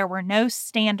 but there were no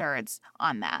standards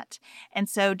on that. And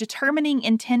so determining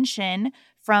intention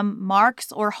from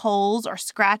marks or holes or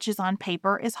scratches on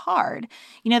paper is hard.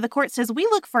 The court says we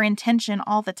look for intention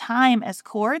all the time as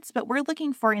courts, but we're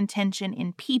looking for intention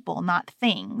in people, not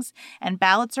things. And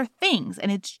ballots are things,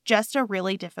 and it's just a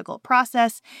really difficult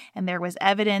process. And there was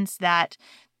evidence that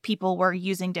people were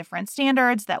using different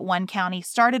standards, that one county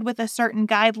started with a certain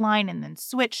guideline and then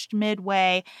switched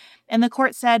midway. And the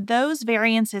court said those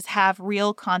variances have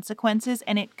real consequences,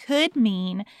 and it could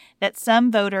mean that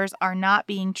some voters are not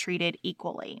being treated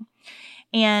equally.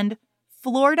 And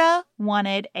Florida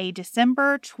wanted a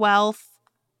December 12th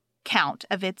count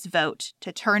of its vote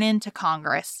to turn into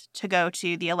Congress to go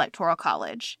to the Electoral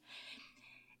College.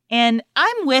 And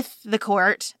I'm with the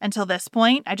court until this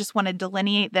point. I just want to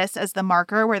delineate this as the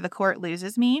marker where the court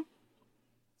loses me.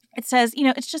 It says,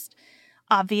 it's just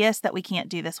obvious that we can't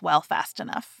do this well fast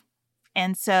enough.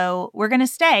 And so we're going to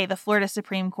stay the Florida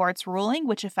Supreme Court's ruling,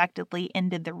 which effectively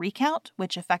ended the recount,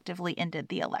 which effectively ended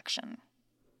the election.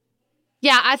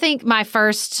 Yeah, I think my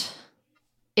first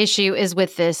issue is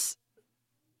with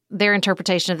their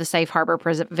interpretation of the safe harbor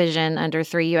provision under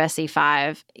 3 U.S.C.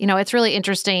 5. It's really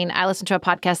interesting. I listened to a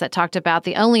podcast that talked about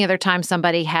the only other time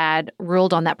somebody had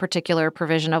ruled on that particular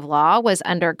provision of law was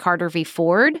under Carter v.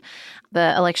 Ford,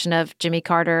 the election of Jimmy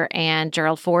Carter and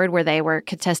Gerald Ford, where they were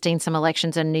contesting some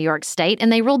elections in New York State,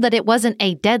 and they ruled that it wasn't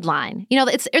a deadline.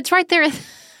 It's right there.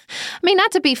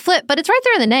 Not to be flip, but it's right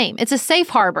there in the name. It's a safe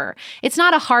harbor. It's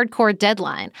not a hardcore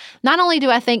deadline. Not only do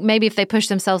I think maybe if they pushed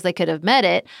themselves, they could have met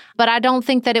it, but I don't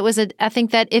think that I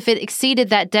think that if it exceeded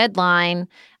that deadline,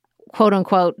 quote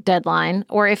unquote deadline,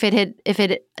 or if it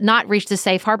had not reached the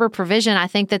safe harbor provision, I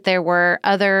think that there were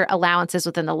other allowances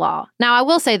within the law. Now, I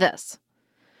will say this.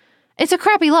 It's a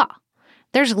crappy law.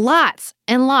 There's lots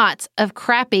and lots of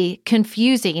crappy,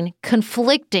 confusing,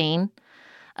 conflicting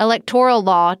electoral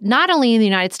law, not only in the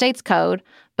United States Code,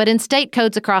 but in state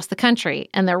codes across the country.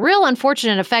 And the real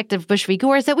unfortunate effect of Bush v.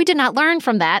 Gore is that we did not learn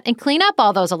from that and clean up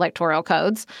all those electoral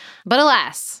codes. But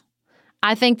alas,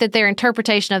 I think that their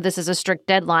interpretation of this as a strict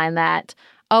deadline that,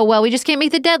 we just can't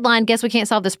meet the deadline, guess we can't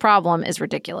solve this problem, is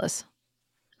ridiculous.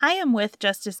 I am with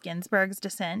Justice Ginsburg's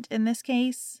dissent in this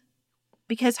case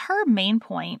because her main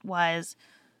point was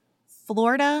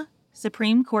Florida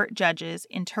Supreme Court judges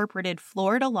interpreted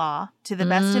Florida law to the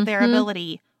best of their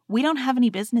ability. We don't have any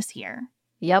business here.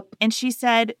 Yep. And she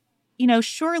said,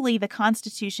 surely the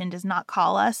Constitution does not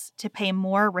call us to pay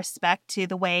more respect to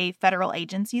the way federal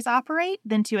agencies operate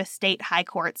than to a state high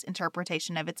court's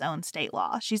interpretation of its own state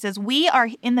law. She says, we are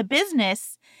in the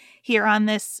business here on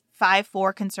this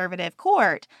 5-4 conservative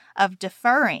court of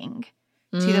deferring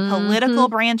to the political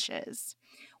branches.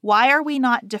 Why are we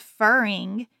not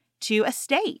deferring to a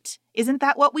state? Isn't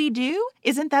that what we do?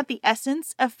 Isn't that the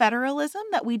essence of federalism,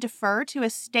 that we defer to a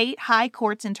state high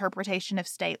court's interpretation of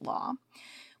state law?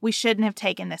 we shouldn't have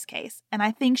taken this case. And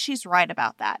I think she's right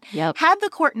about that. Yep. Had the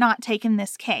court not taken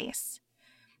this case,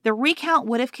 the recount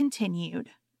would have continued.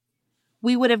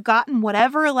 We would have gotten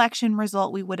whatever election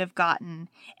result we would have gotten,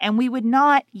 and we would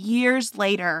not years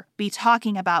later be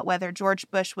talking about whether George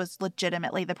Bush was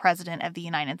legitimately the president of the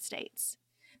United States.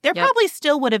 There probably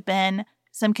still would have been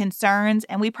some concerns,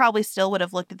 and we probably still would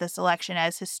have looked at this election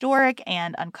as historic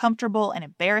and uncomfortable and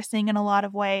embarrassing in a lot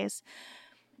of ways.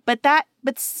 But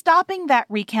stopping that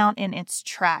recount in its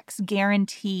tracks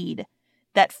guaranteed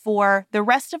that for the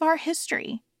rest of our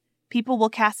history, people will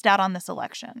cast doubt on this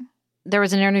election. There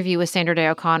was an interview with Sandra Day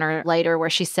O'Connor later where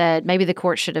she said maybe the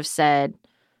court should have said,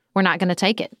 we're not going to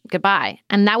take it. Goodbye.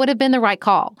 And that would have been the right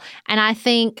call. And I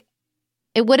think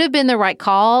it would have been the right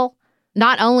call,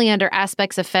 not only under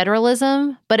aspects of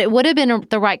federalism, but it would have been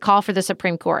the right call for the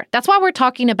Supreme Court. That's why we're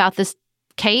talking about this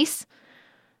case,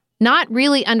 not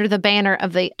really under the banner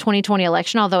of the 2020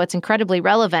 election, although it's incredibly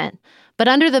relevant, but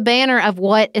under the banner of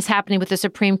what is happening with the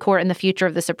Supreme Court and the future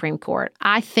of the Supreme Court.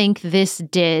 I think this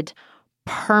did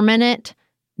permanent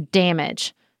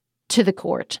damage to the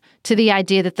court, to the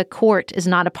idea that the court is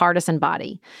not a partisan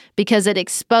body, because it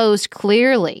exposed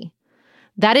clearly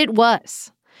that it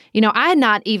was. I had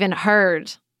not even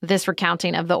heard this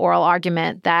recounting of the oral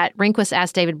argument that Rehnquist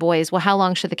asked David Boies, well, how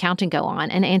long should the counting go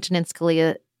on? And Antonin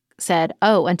Scalia said,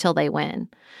 until they win.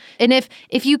 And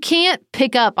if you can't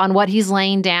pick up on what he's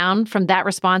laying down from that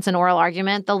response in oral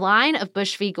argument, the line of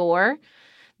Bush v. Gore,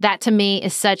 that to me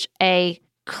is such a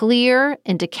clear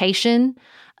indication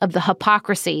of the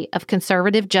hypocrisy of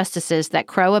conservative justices that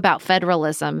crow about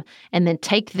federalism and then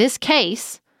take this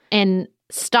case and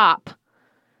stop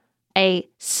a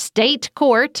state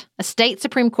court, a state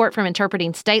Supreme Court from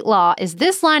interpreting state law, is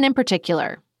this line in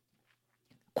particular.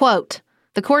 Quote,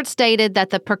 the court stated that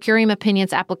the per curiam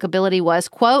opinion's applicability was,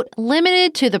 quote,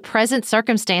 limited to the present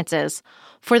circumstances,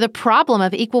 for the problem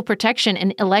of equal protection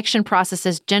in election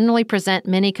processes generally present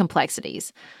many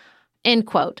complexities. End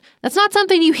quote. That's not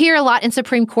something you hear a lot in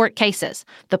Supreme Court cases.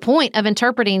 The point of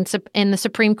interpreting in the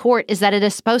Supreme Court is that it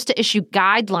is supposed to issue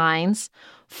guidelines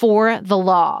for the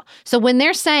law. So when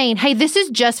they're saying, hey, this is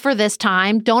just for this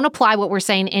time, don't apply what we're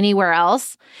saying anywhere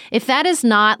else, if that is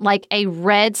not like a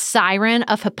red siren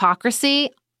of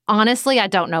hypocrisy, honestly, I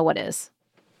don't know what is.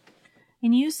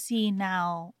 And you see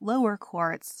now lower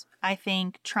courts, I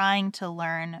think, trying to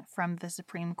learn from the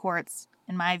Supreme Court's,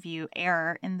 in my view,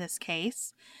 error in this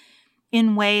case,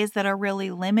 in ways that are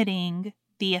really limiting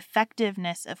the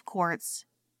effectiveness of courts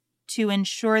to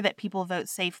ensure that people vote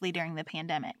safely during the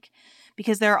pandemic.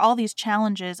 Because there are all these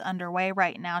challenges underway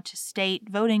right now to state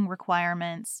voting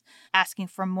requirements, asking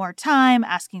for more time,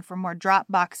 asking for more drop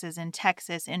boxes in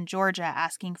Texas, in Georgia,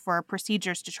 asking for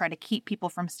procedures to try to keep people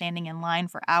from standing in line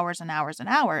for hours and hours and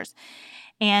hours.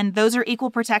 And those are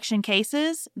equal protection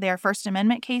cases. They're First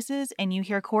Amendment cases. And you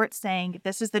hear courts saying,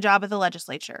 this is the job of the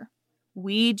legislature.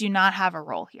 We do not have a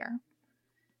role here.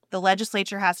 The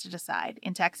legislature has to decide.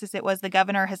 In Texas, it was the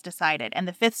governor has decided. And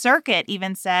the Fifth Circuit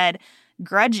even said,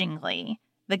 grudgingly,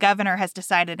 the governor has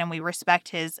decided and we respect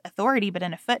his authority, but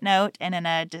in a footnote and in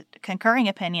a concurring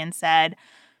opinion said,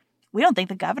 we don't think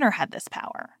the governor had this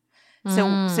power.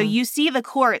 So you see the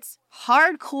courts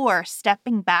hardcore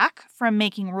stepping back from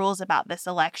making rules about this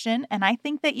election. And I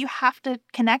think that you have to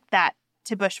connect that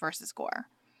to Bush versus Gore.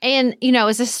 And,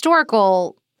 as a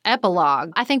historical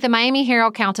epilogue, I think the Miami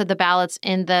Herald counted the ballots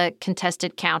in the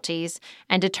contested counties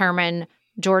and determined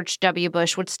George W.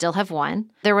 Bush would still have won.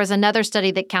 There was another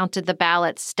study that counted the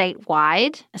ballots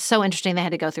statewide. So interesting they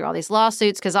had to go through all these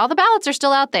lawsuits because all the ballots are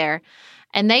still out there.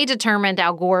 And they determined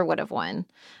Al Gore would have won.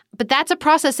 But that's a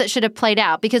process that should have played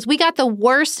out because we got the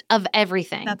worst of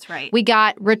everything. That's right. We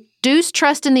got reduced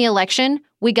trust in the election.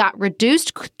 We got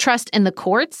reduced trust in the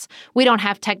courts. We don't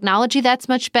have technology that's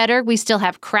much better. We still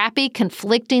have crappy,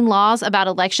 conflicting laws about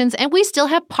elections, and we still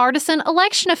have partisan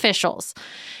election officials.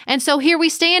 And so here we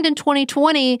stand in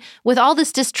 2020 with all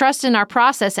this distrust in our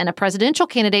process and a presidential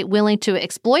candidate willing to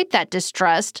exploit that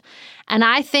distrust. And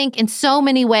I think in so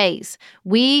many ways,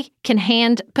 we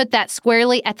can put that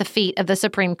squarely at the feet of the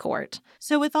Supreme Court.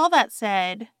 So with all that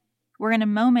said, we're in a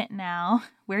moment now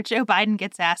where Joe Biden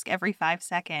gets asked every 5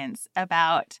 seconds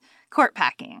about court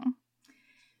packing.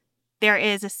 There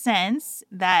is a sense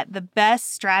that the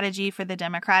best strategy for the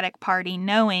Democratic Party,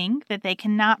 knowing that they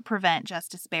cannot prevent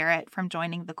Justice Barrett from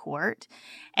joining the court,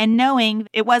 and knowing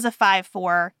it was a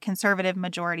 5-4 conservative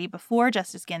majority before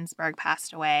Justice Ginsburg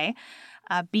passed away,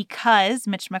 because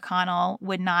Mitch McConnell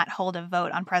would not hold a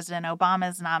vote on President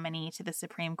Obama's nominee to the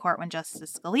Supreme Court when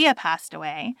Justice Scalia passed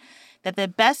away, that the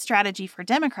best strategy for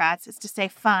Democrats is to say,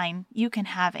 fine, you can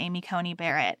have Amy Coney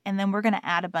Barrett, and then we're going to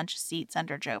add a bunch of seats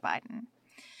under Joe Biden.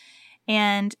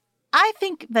 And I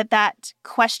think that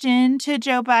question to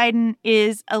Joe Biden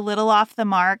is a little off the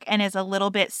mark and is a little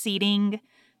bit seeding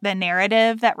the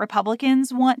narrative that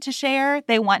Republicans want to share.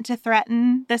 They want to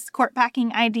threaten this court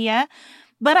packing idea.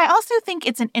 But I also think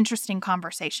it's an interesting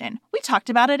conversation. We talked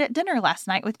about it at dinner last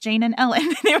night with Jane and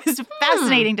Ellen. It was a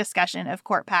fascinating discussion of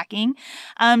court packing.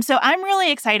 So I'm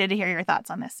really excited to hear your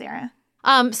thoughts on this, Sarah.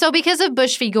 So because of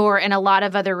Bush v. Gore and a lot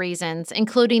of other reasons,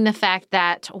 including the fact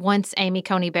that once Amy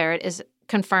Coney Barrett is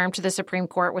confirmed to the Supreme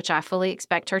Court, which I fully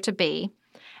expect her to be,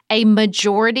 a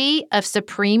majority of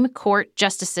Supreme Court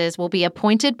justices will be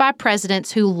appointed by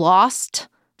presidents who lost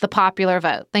the popular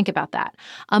vote. Think about that.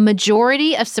 A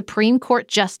majority of Supreme Court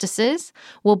justices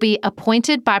will be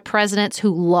appointed by presidents who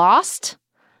lost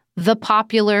the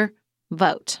popular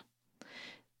vote.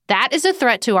 That is a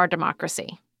threat to our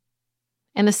democracy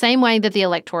in the same way that the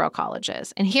Electoral College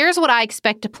is. And here's what I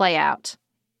expect to play out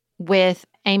with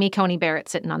Amy Coney Barrett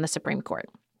sitting on the Supreme Court.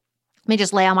 Let me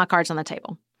just lay all my cards on the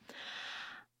table.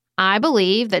 I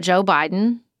believe that Joe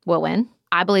Biden will win.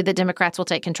 I believe that Democrats will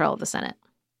take control of the Senate.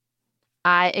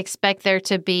 I expect there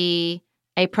to be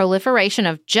a proliferation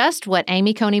of just what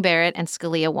Amy Coney Barrett and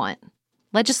Scalia want.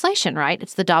 Legislation, right?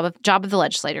 It's the job of the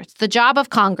legislator. It's the job of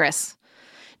Congress.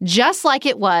 Just like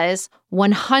it was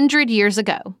 100 years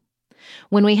ago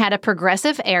when we had a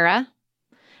progressive era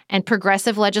and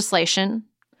progressive legislation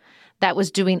that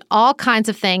was doing all kinds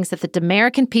of things that the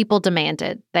American people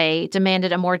demanded. They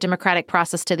demanded a more democratic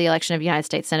process to the election of United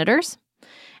States senators,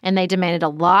 and they demanded a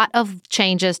lot of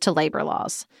changes to labor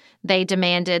laws. They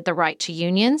demanded the right to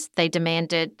unions. They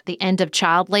demanded the end of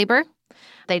child labor.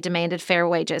 They demanded fair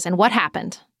wages. And what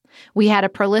happened? We had a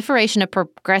proliferation of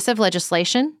progressive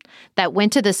legislation that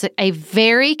went to a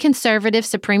very conservative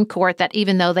Supreme Court that,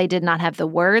 even though they did not have the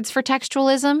words for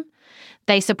textualism,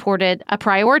 they supported a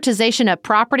prioritization of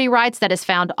property rights that is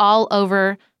found all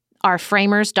over our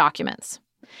framers' documents.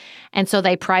 And so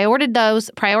they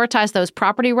prioritized those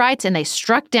property rights, and they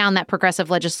struck down that progressive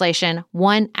legislation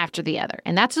one after the other.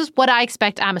 And that's just what I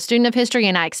expect. I'm a student of history,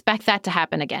 and I expect that to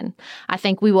happen again. I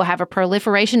think we will have a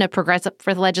proliferation of progressive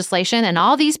legislation, and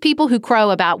all these people who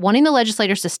crow about wanting the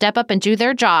legislators to step up and do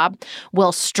their job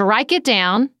will strike it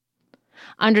down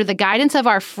under the guidance of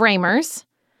our framers,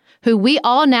 who we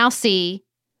all now see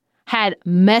had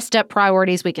messed up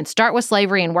priorities. We can start with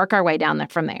slavery and work our way down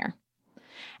from there.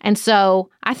 And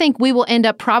so I think we will end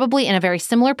up probably in a very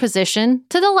similar position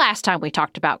to the last time we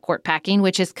talked about court packing,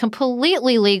 which is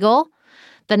completely legal.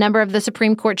 The number of the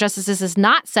Supreme Court justices is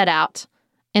not set out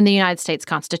in the United States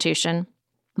Constitution.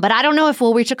 But I don't know if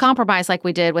we'll reach a compromise like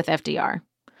we did with FDR.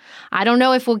 I don't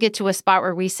know if we'll get to a spot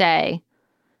where we say,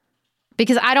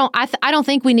 because I don't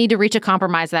think we need to reach a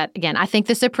compromise that, again, I think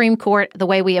the Supreme Court, the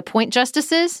way we appoint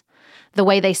justices, the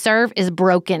way they serve is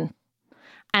broken.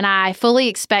 And I fully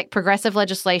expect progressive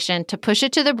legislation to push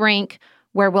it to the brink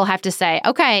where we'll have to say,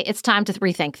 okay, it's time to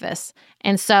rethink this.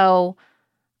 And so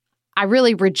I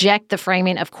really reject the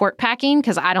framing of court packing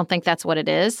because I don't think that's what it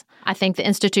is. I think the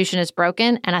institution is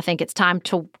broken, and I think it's time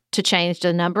to change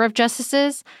the number of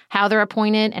justices, how they're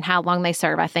appointed, and how long they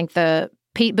serve. I think the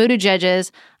Pete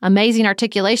Buttigieg's amazing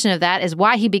articulation of that is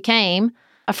why he became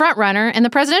a front runner in the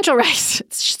presidential race.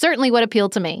 It's certainly what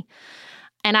appealed to me.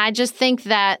 And I just think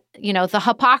that, the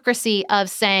hypocrisy of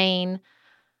saying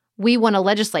we want to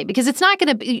legislate, because it's not going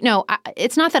to be,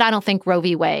 it's not that I don't think Roe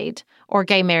v. Wade or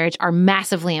gay marriage are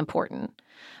massively important,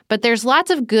 but there's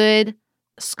lots of good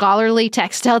scholarly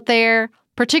text out there,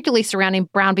 particularly surrounding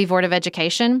Brown v. Board of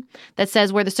Education, that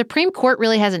says where the Supreme Court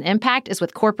really has an impact is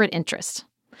with corporate interest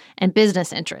and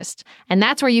business interest. And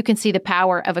that's where you can see the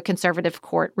power of a conservative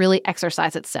court really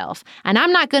exercise itself. And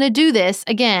I'm not going to do this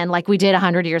again like we did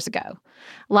 100 years ago.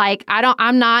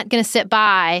 I'm not going to sit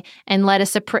by and let a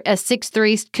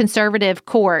 6-3 conservative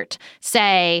court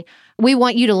say, we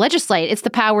want you to legislate. It's the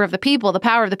power of the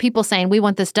people saying we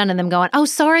want this done, and them going, oh,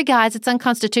 sorry, guys, it's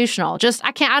unconstitutional.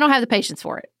 I don't have the patience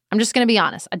for it. I'm just going to be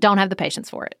honest. I don't have the patience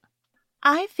for it.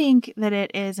 I think that it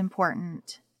is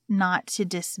important not to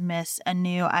dismiss a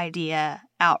new idea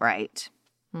outright.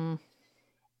 And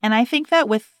I think that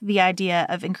with the idea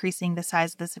of increasing the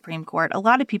size of the Supreme Court, a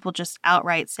lot of people just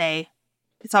outright say,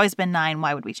 it's always been 9,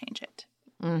 why would we change it?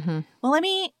 Mm-hmm. Well, let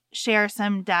me share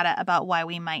some data about why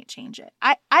we might change it.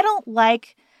 I don't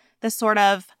like the sort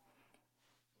of,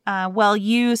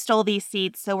 you stole these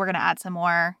seats, so we're going to add some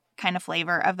more kind of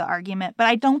flavor of the argument, but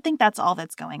I don't think that's all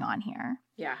that's going on here.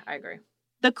 Yeah, I agree.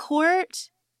 The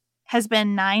court has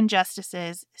been 9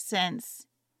 justices since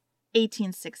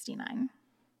 1869.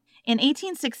 In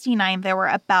 1869, there were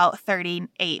about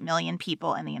 38 million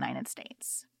people in the United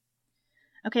States.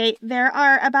 Okay, there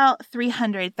are about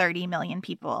 330 million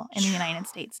people in the United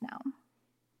States now.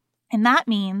 And that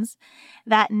means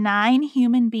that 9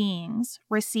 human beings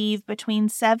receive between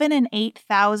 7,000 and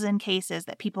 8,000 cases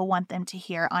that people want them to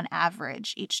hear on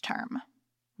average each term.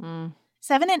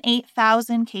 7,000 and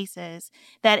 8,000 cases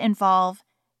that involve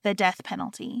the death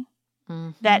penalty,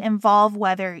 that involve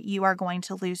whether you are going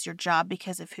to lose your job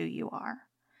because of who you are,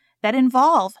 that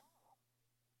involve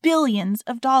billions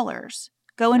of dollars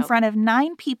go in front of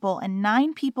 9 people, and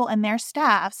 9 people and their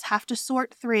staffs have to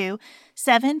sort through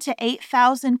 7,000 to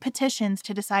 8,000 petitions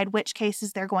to decide which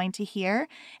cases they're going to hear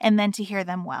and then to hear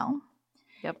them well.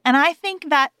 Yep. And I think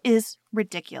that is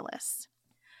ridiculous.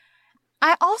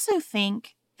 I also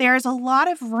think there's a lot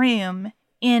of room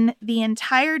in the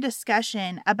entire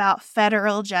discussion about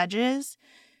federal judges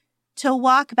to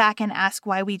walk back and ask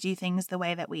why we do things the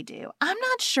way that we do. I'm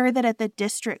not sure that at the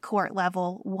district court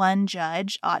level, one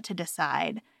judge ought to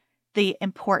decide the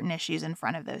important issues in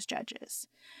front of those judges.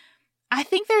 I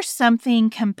think there's something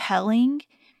compelling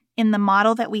in the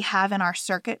model that we have in our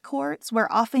circuit courts,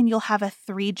 where often you'll have a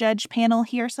 3-judge panel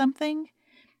hear something,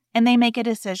 and they make a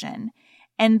decision.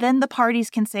 And then the parties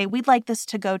can say, we'd like this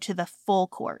to go to the full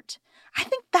court. I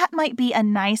think that might be a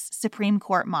nice Supreme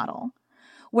Court model,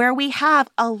 where we have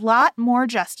a lot more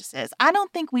justices. I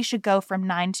don't think we should go from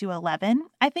 9 to 11.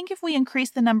 I think if we increase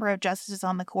the number of justices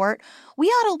on the court, we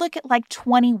ought to look at like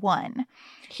 21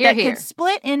 could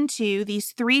split into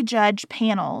these 3-judge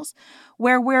panels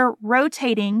where we're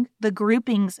rotating the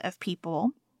groupings of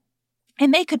people,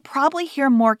 and they could probably hear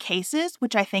more cases,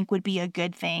 which I think would be a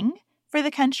good thing for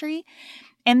the country.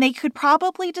 And they could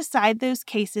probably decide those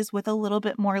cases with a little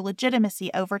bit more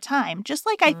legitimacy over time. Just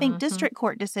like I think district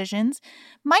court decisions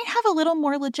might have a little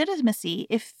more legitimacy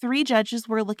if 3 judges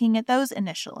were looking at those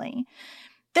initially.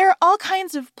 There are all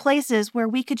kinds of places where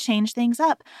we could change things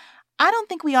up. I don't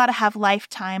think we ought to have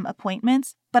lifetime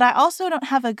appointments, but I also don't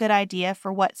have a good idea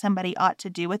for what somebody ought to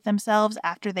do with themselves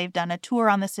after they've done a tour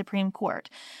on the Supreme Court.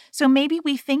 So maybe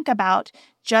we think about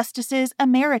justices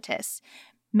emeritus.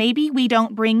 Maybe we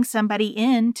don't bring somebody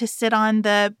in to sit on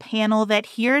the panel that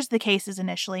hears the cases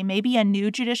initially. Maybe a new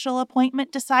judicial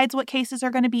appointment decides what cases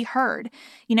are going to be heard.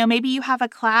 You know, maybe you have a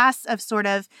class of sort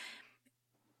of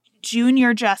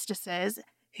junior justices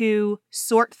who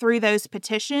sort through those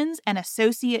petitions, and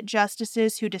associate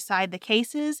justices who decide the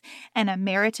cases, and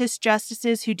emeritus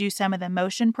justices who do some of the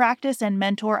motion practice and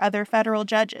mentor other federal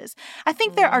judges. I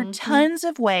think there are tons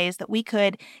of ways that we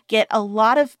could get a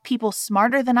lot of people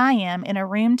smarter than I am in a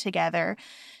room together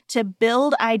to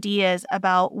build ideas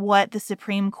about what the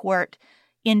Supreme Court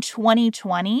in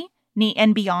 2020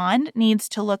 and beyond needs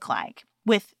to look like,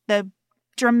 with the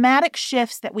dramatic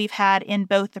shifts that we've had in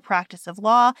both the practice of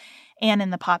law and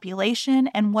in the population,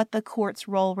 and what the court's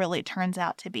role really turns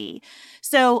out to be.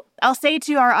 So I'll say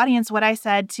to our audience what I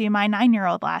said to my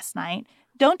 9-year-old last night.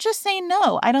 Don't just say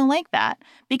no, I don't like that,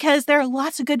 because there are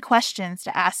lots of good questions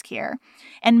to ask here.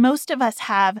 And most of us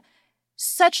have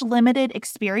such limited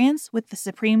experience with the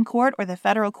Supreme Court or the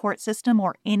federal court system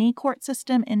or any court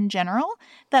system in general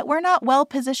that we're not well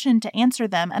positioned to answer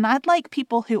them. And I'd like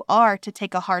people who are to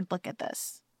take a hard look at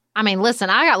this. I mean, listen,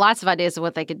 I got lots of ideas of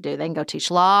what they could do. They can go teach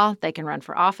law. They can run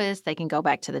for office. They can go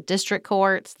back to the district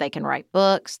courts. They can write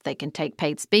books. They can take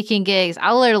paid speaking gigs.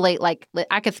 I literally,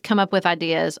 I could come up with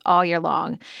ideas all year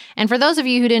long. And for those of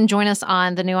you who didn't join us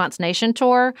on the Nuance Nation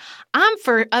tour, I'm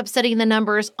for upsetting the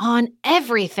numbers on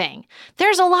everything.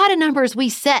 There's a lot of numbers we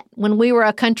set when we were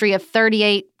a country of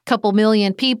 38 couple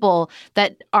million people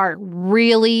that are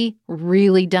really,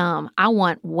 really dumb. I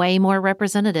want way more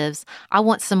representatives. I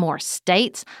want some more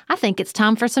states. I think it's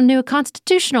time for some new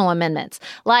constitutional amendments.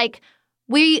 Like,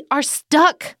 we are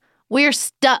stuck. We're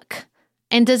stuck.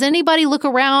 And does anybody look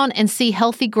around and see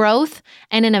healthy growth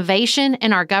and innovation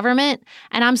in our government?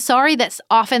 And I'm sorry that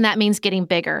often that means getting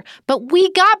bigger. But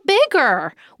we got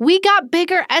bigger. We got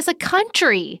bigger as a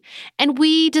country. And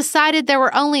we decided there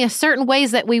were only a certain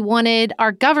ways that we wanted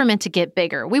our government to get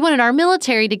bigger. We wanted our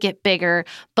military to get bigger,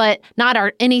 but not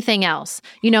anything else.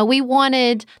 You know, we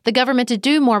wanted the government to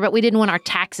do more, but we didn't want our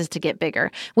taxes to get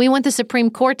bigger. We want the Supreme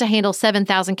Court to handle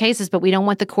 7,000 cases, but we don't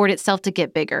want the court itself to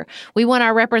get bigger. We want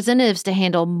our representatives to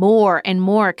handle more and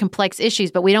more complex issues,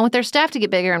 but we don't want their staff to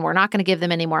get bigger, and we're not going to give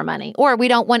them any more money. Or we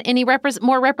don't want any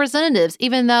more representatives,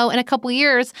 even though in a couple of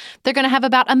years, they're going to have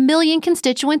about 1 million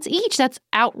constituents each. That's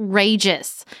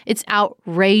outrageous. It's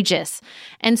outrageous.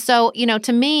 And so, you know,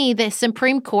 to me, the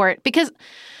Supreme Court, because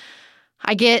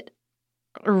I get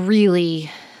really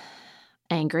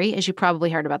angry, as you probably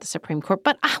heard about the Supreme Court,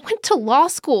 but I went to law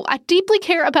school. I deeply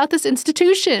care about this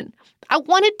institution. I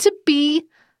want it to be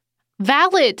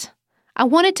valid. I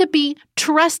want it to be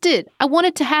trusted. I want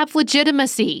it to have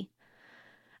legitimacy.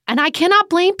 And I cannot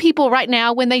blame people right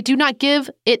now when they do not give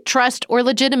it trust or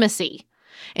legitimacy.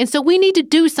 And so we need to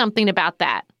do something about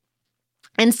that.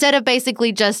 Instead of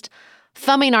basically just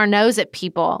thumbing our nose at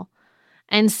people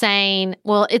and saying,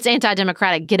 well, it's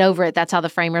anti-democratic, get over it, that's how the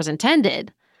framers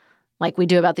intended, like we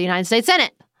do about the United States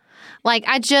Senate.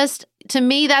 To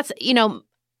me, that's,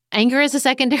 anger is a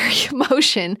secondary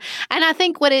emotion. And I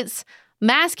think what it's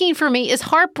masking for me is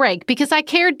heartbreak, because I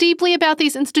care deeply about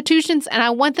these institutions and I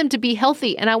want them to be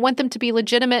healthy and I want them to be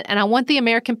legitimate and I want the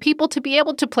American people to be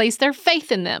able to place their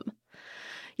faith in them.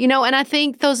 And I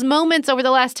think those moments over the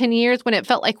last 10 years when it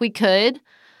felt like we could,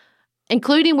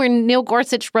 including when Neil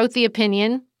Gorsuch wrote the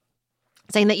opinion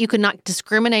saying that you could not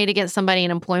discriminate against somebody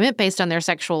in employment based on their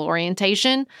sexual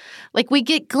orientation, we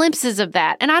get glimpses of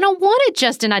that. And I don't want it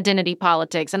just in identity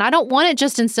politics and I don't want it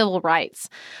just in civil rights.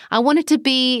 I want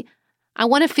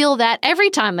to feel that every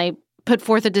time they put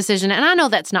forth a decision. And I know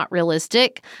that's not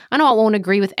realistic. I know I won't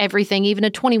agree with everything, even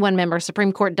a 21-member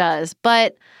Supreme Court does.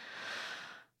 But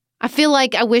I feel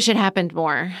like I wish it happened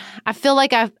more. I feel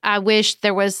like I wish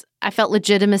I felt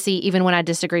legitimacy even when I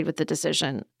disagreed with the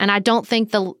decision. And I don't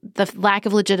think the lack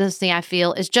of legitimacy I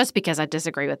feel is just because I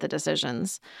disagree with the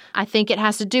decisions. I think it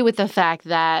has to do with the fact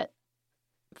that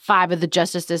 5 of the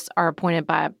justices are appointed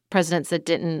by presidents that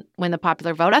didn't win the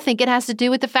popular vote. I think it has to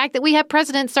do with the fact that we have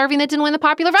presidents serving that didn't win the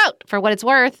popular vote, for what it's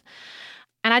worth.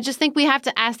 And I just think we have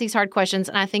to ask these hard questions.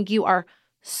 And I think you are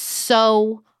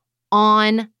so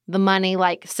on the money,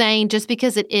 saying just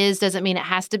because it is doesn't mean it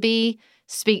has to be,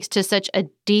 speaks to such a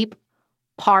deep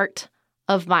part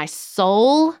of my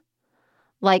soul.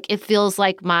 It feels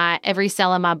like every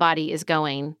cell in my body is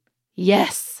going,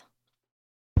 yes.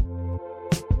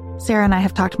 Sarah and I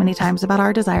have talked many times about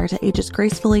our desire to age as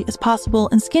gracefully as possible,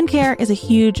 and skincare is a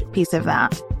huge piece of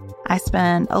that. I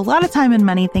spend a lot of time and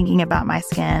money thinking about my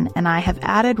skin, and I have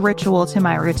added Ritual to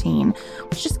my routine,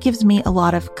 which just gives me a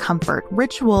lot of comfort.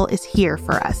 Ritual is here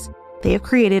for us. They have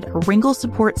created a wrinkle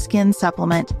support skin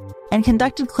supplement and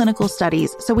conducted clinical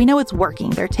studies, so we know it's working.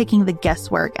 They're taking the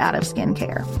guesswork out of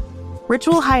skincare.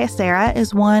 Ritual Hyacera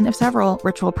is one of several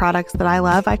Ritual products that I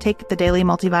love. I take the daily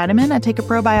multivitamin, I take a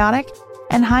probiotic,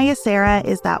 and Hyacera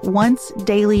is that once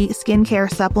daily skincare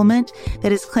supplement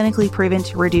that is clinically proven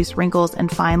to reduce wrinkles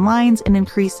and fine lines and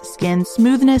increase skin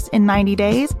smoothness in 90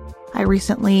 days. I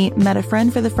recently met a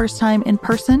friend for the first time in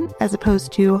person as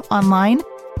opposed to online,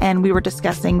 and we were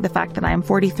discussing the fact that I am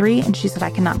 43, and she said,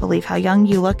 I cannot believe how young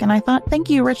you look. And I thought, thank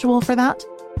you, Ritual, for that.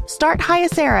 Start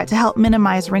Hyacera to help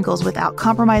minimize wrinkles without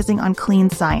compromising on clean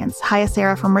science.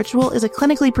 Hyacera from Ritual is a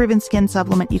clinically proven skin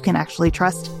supplement you can actually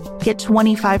trust. Get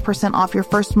 25% off your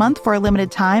first month for a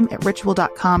limited time at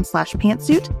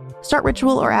ritual.com/pantsuit. Start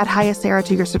Ritual or add Hyacera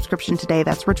to your subscription today.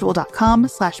 That's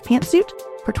ritual.com/pantsuit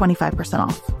for 25%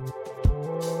 off.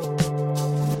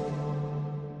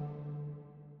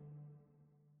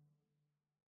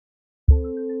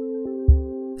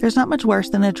 There's not much worse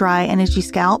than a dry and itchy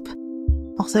scalp.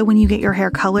 Also, when you get your hair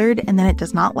colored and then it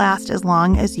does not last as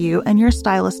long as you and your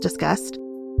stylist discussed.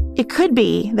 It could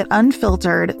be that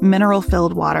unfiltered,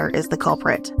 mineral-filled water is the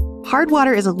culprit. Hard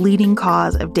water is a leading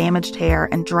cause of damaged hair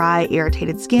and dry,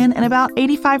 irritated skin, and about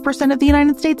 85% of the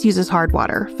United States uses hard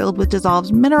water, filled with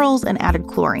dissolved minerals and added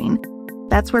chlorine.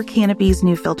 That's where Canopy's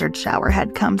new filtered shower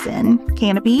head comes in.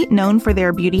 Canopy, known for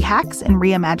their beauty hacks and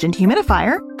reimagined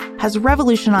humidifier, has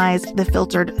revolutionized the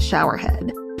filtered shower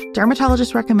head.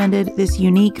 Dermatologists recommended this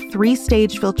unique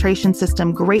 3-stage filtration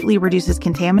system greatly reduces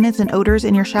contaminants and odors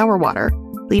in your shower water,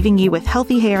 leaving you with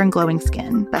healthy hair and glowing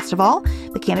skin. Best of all,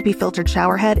 the Canopy filtered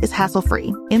shower head is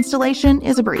hassle-free. Installation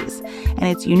is a breeze, and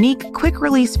its unique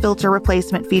quick-release filter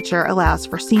replacement feature allows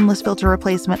for seamless filter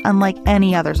replacement unlike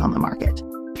any others on the market.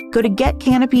 Go to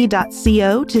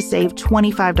getcanopy.co to save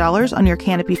 $25 on your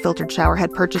Canopy filtered shower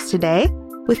head purchase today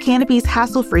with Canopy's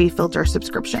hassle-free filter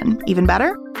subscription. Even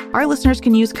better, our listeners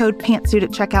can use code PANTSUIT at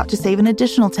checkout to save an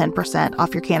additional 10%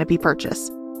 off your Canopy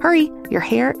purchase. Hurry, your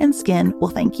hair and skin will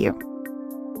thank you.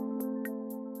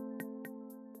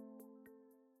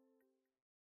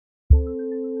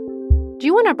 Do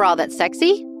you want a bra that's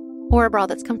sexy or a bra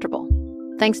that's comfortable?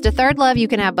 Thanks to Third Love, you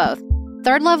can have both.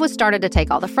 Third Love was started to take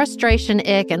all the frustration,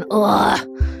 ick, and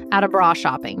out of bra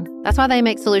shopping. That's why they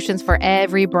make solutions for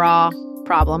every bra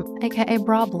problem, aka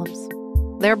problems.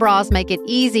 Their bras make it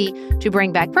easy to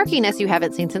bring back perkiness you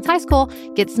haven't seen since high school,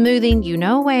 get smoothing you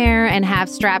know where, and have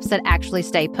straps that actually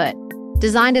stay put.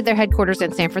 Designed at their headquarters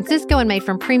in San Francisco and made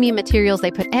from premium materials,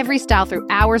 they put every style through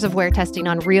hours of wear testing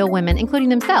on real women, including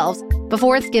themselves,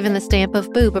 before it's given the stamp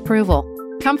of boob approval.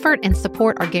 Comfort and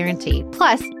support are guaranteed.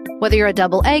 Plus, Whether you're a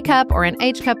double A cup or an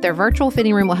H cup, their virtual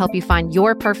fitting room will help you find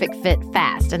your perfect fit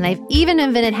fast. And they've even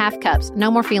invented half cups. No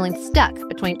more feeling stuck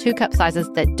between two cup sizes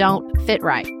that don't fit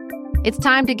right. It's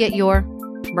time to get your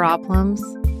problems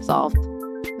solved.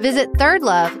 Visit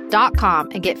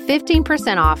thirdlove.com and get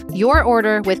 15% off your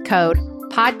order with code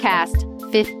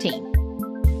podcast15.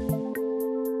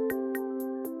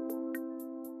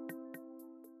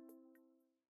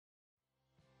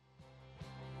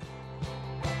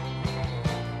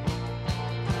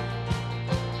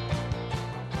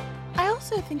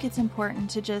 I think it's important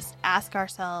to just ask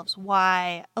ourselves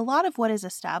why a lot of what is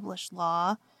established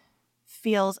law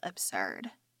feels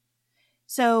absurd.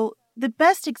 So the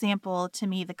best example to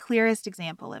me, the clearest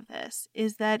example of this,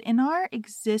 is that in our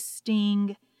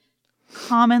existing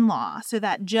common law, so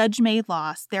that judge-made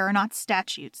laws, there are not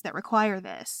statutes that require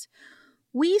this,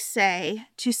 we say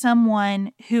to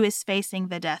someone who is facing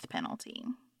the death penalty,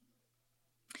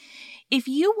 if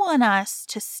you want us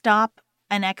to stop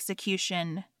an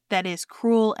execution that is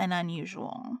cruel and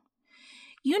unusual,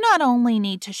 you not only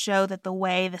need to show that the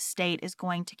way the state is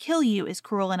going to kill you is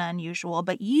cruel and unusual,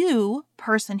 but you,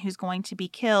 person who's going to be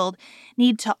killed,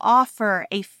 need to offer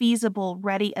a feasible,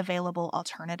 ready, available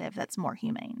alternative that's more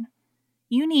humane.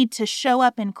 You need to show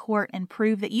up in court and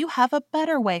prove that you have a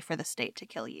better way for the state to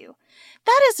kill you.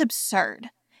 That is absurd.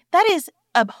 That is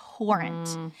abhorrent.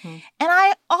 Mm-hmm. And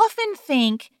I often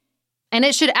think... And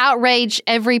it should outrage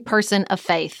every person of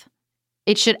faith.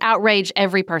 It should outrage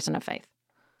every person of faith.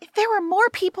 If there were more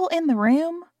people in the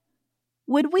room,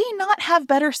 would we not have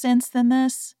better sense than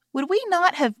this? Would we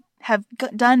not have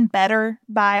done better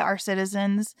by our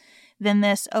citizens than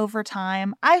this over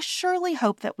time? I surely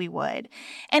hope that we would.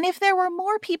 And if there were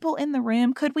more people in the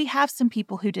room, could we have some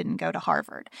people who didn't go to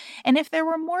Harvard? And if there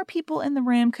were more people in the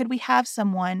room, could we have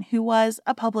someone who was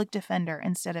a public defender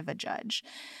instead of a judge?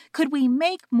 Could we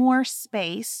make more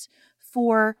space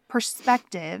for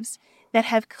perspectives that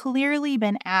have clearly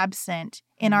been absent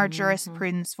in our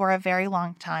jurisprudence for a very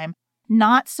long time,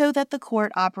 not so that the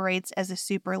court operates as a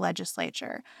super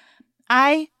legislature?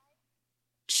 I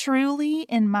truly,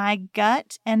 in my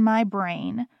gut and my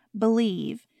brain,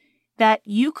 believe that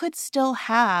you could still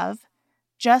have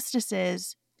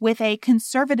justices with a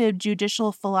conservative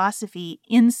judicial philosophy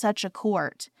in such a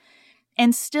court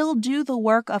and still do the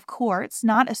work of courts,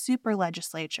 not a super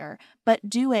legislature, but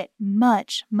do it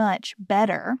much, much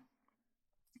better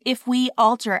if we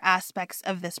alter aspects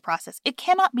of this process. It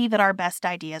cannot be that our best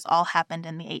ideas all happened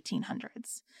in the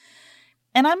 1800s.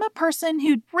 And I'm a person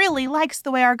who really likes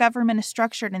the way our government is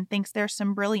structured and thinks there's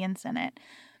some brilliance in it.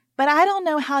 But I don't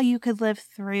know how you could live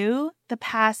through the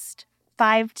past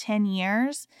 5-10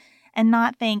 years and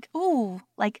not think, ooh,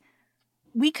 like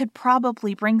we could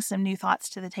probably bring some new thoughts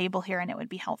to the table here and it would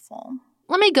be helpful.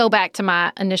 Let me go back to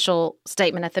my initial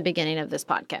statement at the beginning of this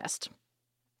podcast,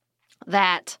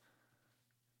 that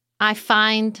I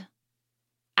find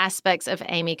aspects of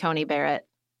Amy Coney Barrett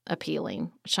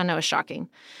appealing, which I know is shocking.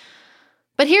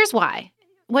 But here's why.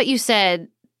 What you said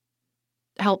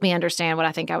helped me understand what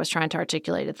I think I was trying to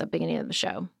articulate at the beginning of the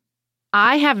show.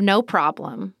 I have no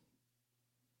problem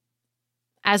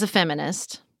as a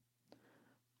feminist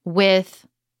with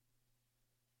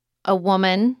a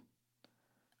woman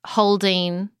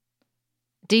holding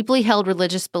deeply held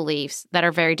religious beliefs that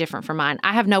are very different from mine.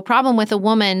 I have no problem with a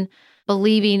woman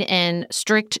believing in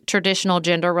strict traditional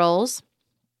gender roles.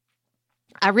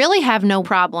 I really have no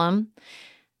problem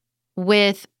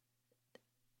with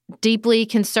deeply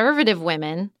conservative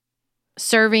women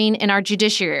serving in our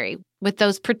judiciary with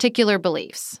those particular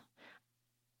beliefs.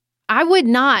 I would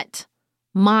not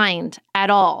mind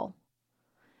at all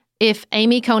if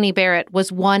Amy Coney Barrett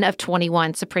was one of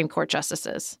 21 Supreme Court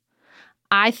justices.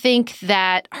 I think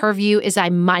that her view is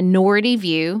a minority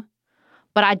view,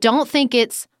 but I don't think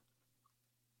it's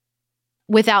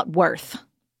without worth.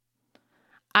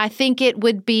 I think it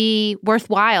would be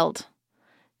worthwhile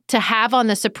to have on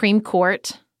the Supreme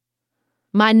Court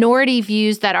minority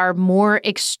views that are more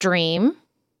extreme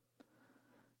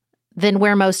than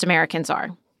where most Americans are.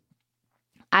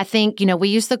 I think, we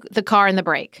use the car and the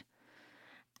brake.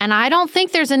 And I don't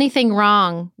think there's anything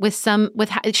wrong with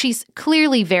she's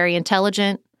clearly very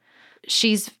intelligent.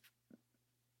 She's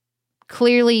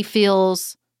clearly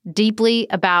feels deeply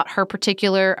about her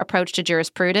particular approach to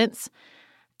jurisprudence.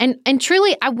 And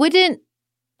truly,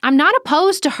 I'm not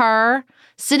opposed to her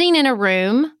sitting in a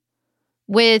room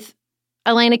with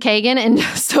Elena Kagan and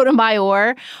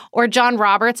Sotomayor or John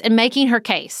Roberts and making her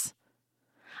case.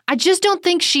 I just don't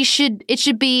think it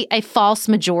should be a false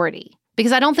majority,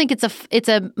 because I don't think it's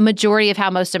a majority of how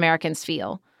most Americans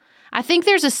feel. I think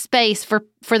there's a space for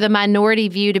the minority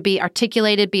view to be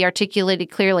articulated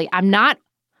clearly. I'm not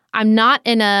I'm not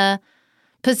in a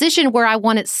position where I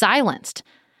want it silenced.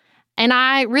 And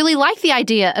I really like the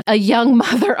idea of a young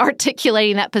mother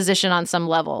articulating that position on some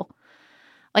level,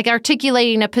 like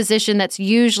articulating a position that's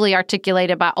usually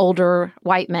articulated by older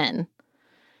white men.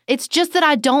 It's just that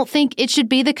I don't think it should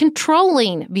be the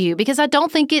controlling view, because I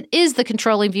don't think it is the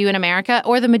controlling view in America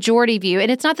or the majority view. And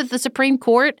it's not that the Supreme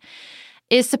Court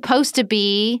is supposed to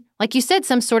be, like you said,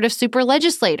 some sort of super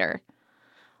legislator.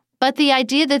 But the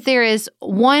idea that there is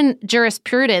one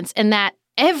jurisprudence and that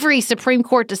every Supreme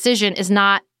Court decision is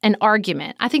not an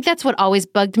argument. I think that's what always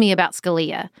bugged me about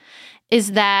Scalia,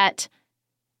 is that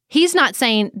he's not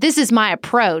saying, this is my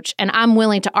approach and I'm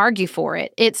willing to argue for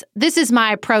it. It's, this is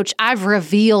my approach. I've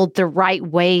revealed the right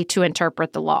way to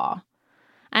interpret the law.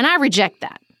 And I reject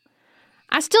that.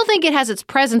 I still think it has its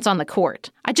presence on the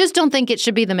court. I just don't think it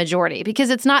should be the majority because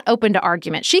it's not open to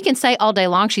argument. She can say all day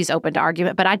long she's open to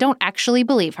argument, but I don't actually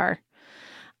believe her.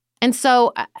 And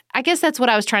so I guess that's what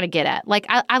I was trying to get at. Like,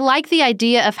 I like the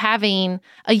idea of having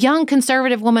a young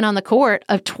conservative woman on the court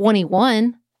of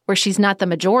 21 where she's not the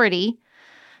majority,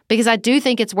 because I do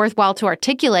think it's worthwhile to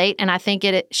articulate. And I think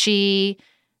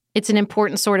it's an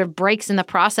important sort of breaks in the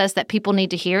process that people need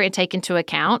to hear and take into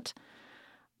account.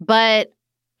 But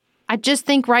I just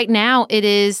think right now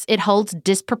it holds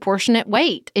disproportionate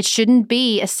weight. It shouldn't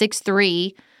be a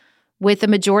 6-3 with a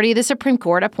majority of the Supreme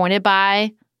Court appointed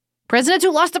by presidents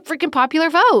who lost the freaking popular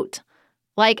vote.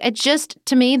 Like, it just,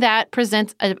 to me, that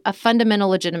presents a fundamental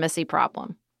legitimacy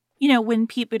problem. You know, when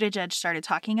Pete Buttigieg started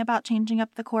talking about changing up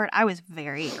the court, I was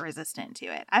very resistant to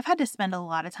it. I've had to spend a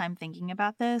lot of time thinking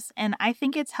about this, and I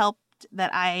think it's helped that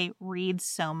I read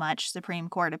so much Supreme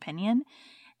Court opinion.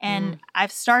 And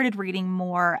I've started reading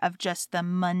more of just the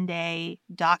Monday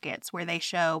dockets where they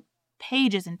show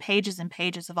pages and pages and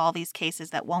pages of all these cases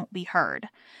that won't be heard,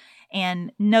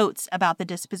 and notes about the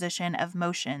disposition of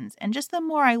motions. And just the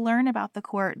more I learn about the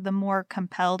court, the more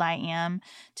compelled I am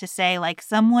to say, like,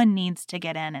 someone needs to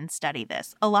get in and study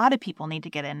this. A lot of people need to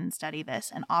get in and study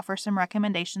this and offer some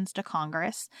recommendations to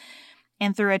Congress.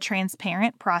 And through a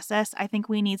transparent process, I think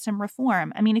we need some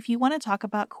reform. I mean, if you want to talk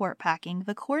about court packing,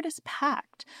 the court is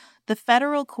packed. The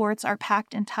federal courts are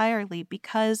packed entirely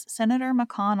because Senator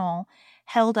McConnell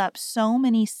held up so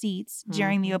many seats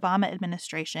during the Obama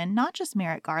administration, not just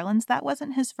Merrick Garland's. That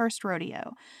wasn't his first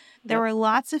rodeo. There were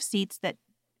lots of seats that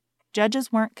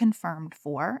judges weren't confirmed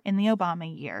for in the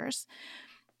Obama years.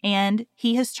 And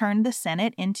he has turned the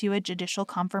Senate into a judicial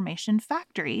confirmation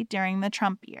factory during the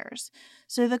Trump years.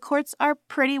 So the courts are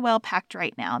pretty well packed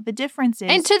right now. The difference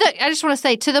is... And I just want to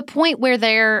say, to the point where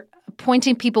they're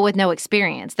appointing people with no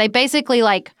experience. They basically,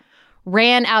 like,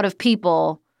 ran out of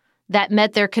people that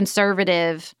met their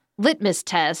conservative litmus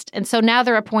test. And so now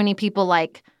they're appointing people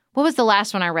like, what was the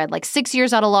last one I read? Like 6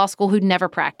 years out of law school who'd never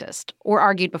practiced or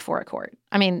argued before a court.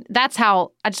 I mean, that's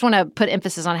how... I just want to put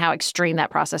emphasis on how extreme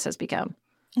that process has become.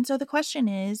 And so the question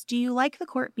is, do you like the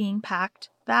court being packed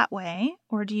that way,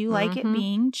 or do you like it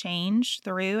being changed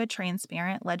through a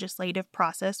transparent legislative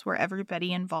process where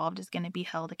everybody involved is going to be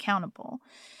held accountable?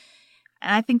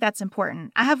 And I think that's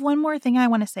important. I have one more thing I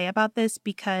want to say about this,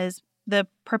 because the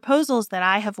proposals that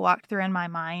I have walked through in my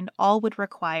mind all would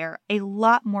require a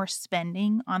lot more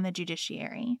spending on the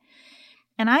judiciary.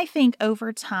 And I think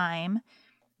over time,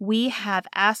 we have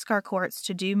asked our courts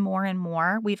to do more and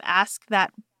more. We've asked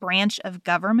that branch of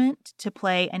government to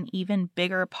play an even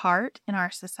bigger part in our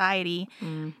society.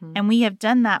 And we have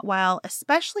done that while,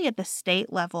 especially at the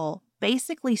state level,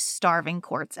 basically starving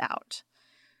courts out.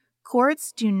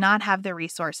 Courts do not have the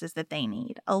resources that they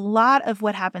need. A lot of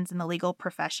what happens in the legal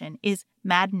profession is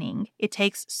maddening. It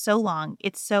takes so long.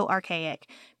 It's so archaic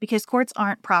because courts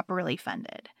aren't properly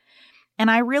funded. And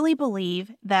I really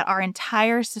believe that our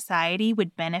entire society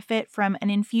would benefit from an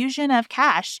infusion of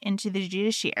cash into the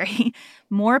judiciary.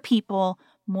 More people,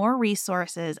 more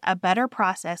resources, a better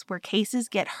process where cases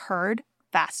get heard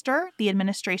faster. The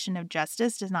administration of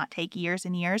justice does not take years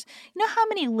and years. You know how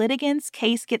many litigants'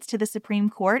 case gets to the Supreme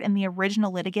Court and the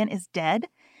original litigant is dead?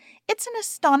 It's an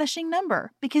astonishing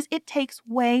number because it takes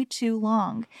way too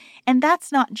long. And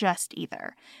that's not just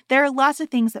either. There are lots of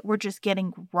things that we're just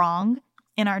getting wrong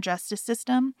in our justice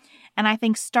system. And I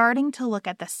think starting to look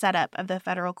at the setup of the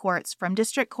federal courts from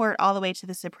district court all the way to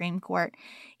the Supreme Court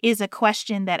is a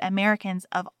question that Americans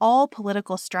of all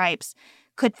political stripes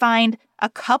could find a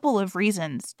couple of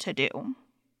reasons to do.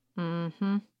 Well,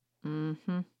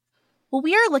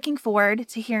 we are looking forward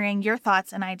to hearing your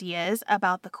thoughts and ideas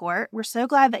about the court. We're so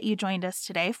glad that you joined us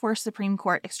today for Supreme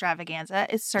Court Extravaganza.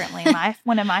 It's certainly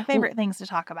one of my favorite things to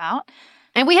talk about.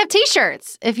 And we have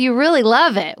T-shirts if you really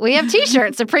love it. We have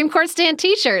T-shirts, Supreme Court Stand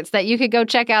T-shirts that you could go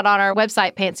check out on our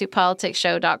website,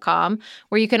 pantsuitpoliticsshow.com,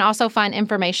 where you can also find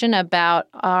information about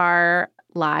our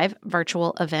live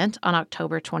virtual event on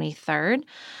October 23rd.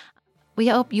 We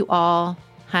hope you all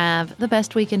have the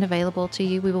best weekend available to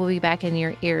you. We will be back in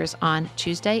your ears on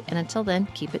Tuesday. And until then,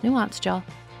 keep it nuanced, y'all.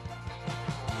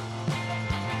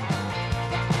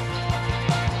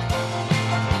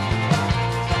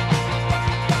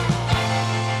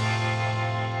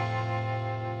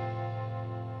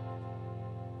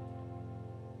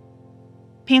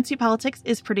 Pantsuit Politics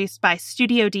is produced by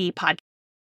Studio D Podcast.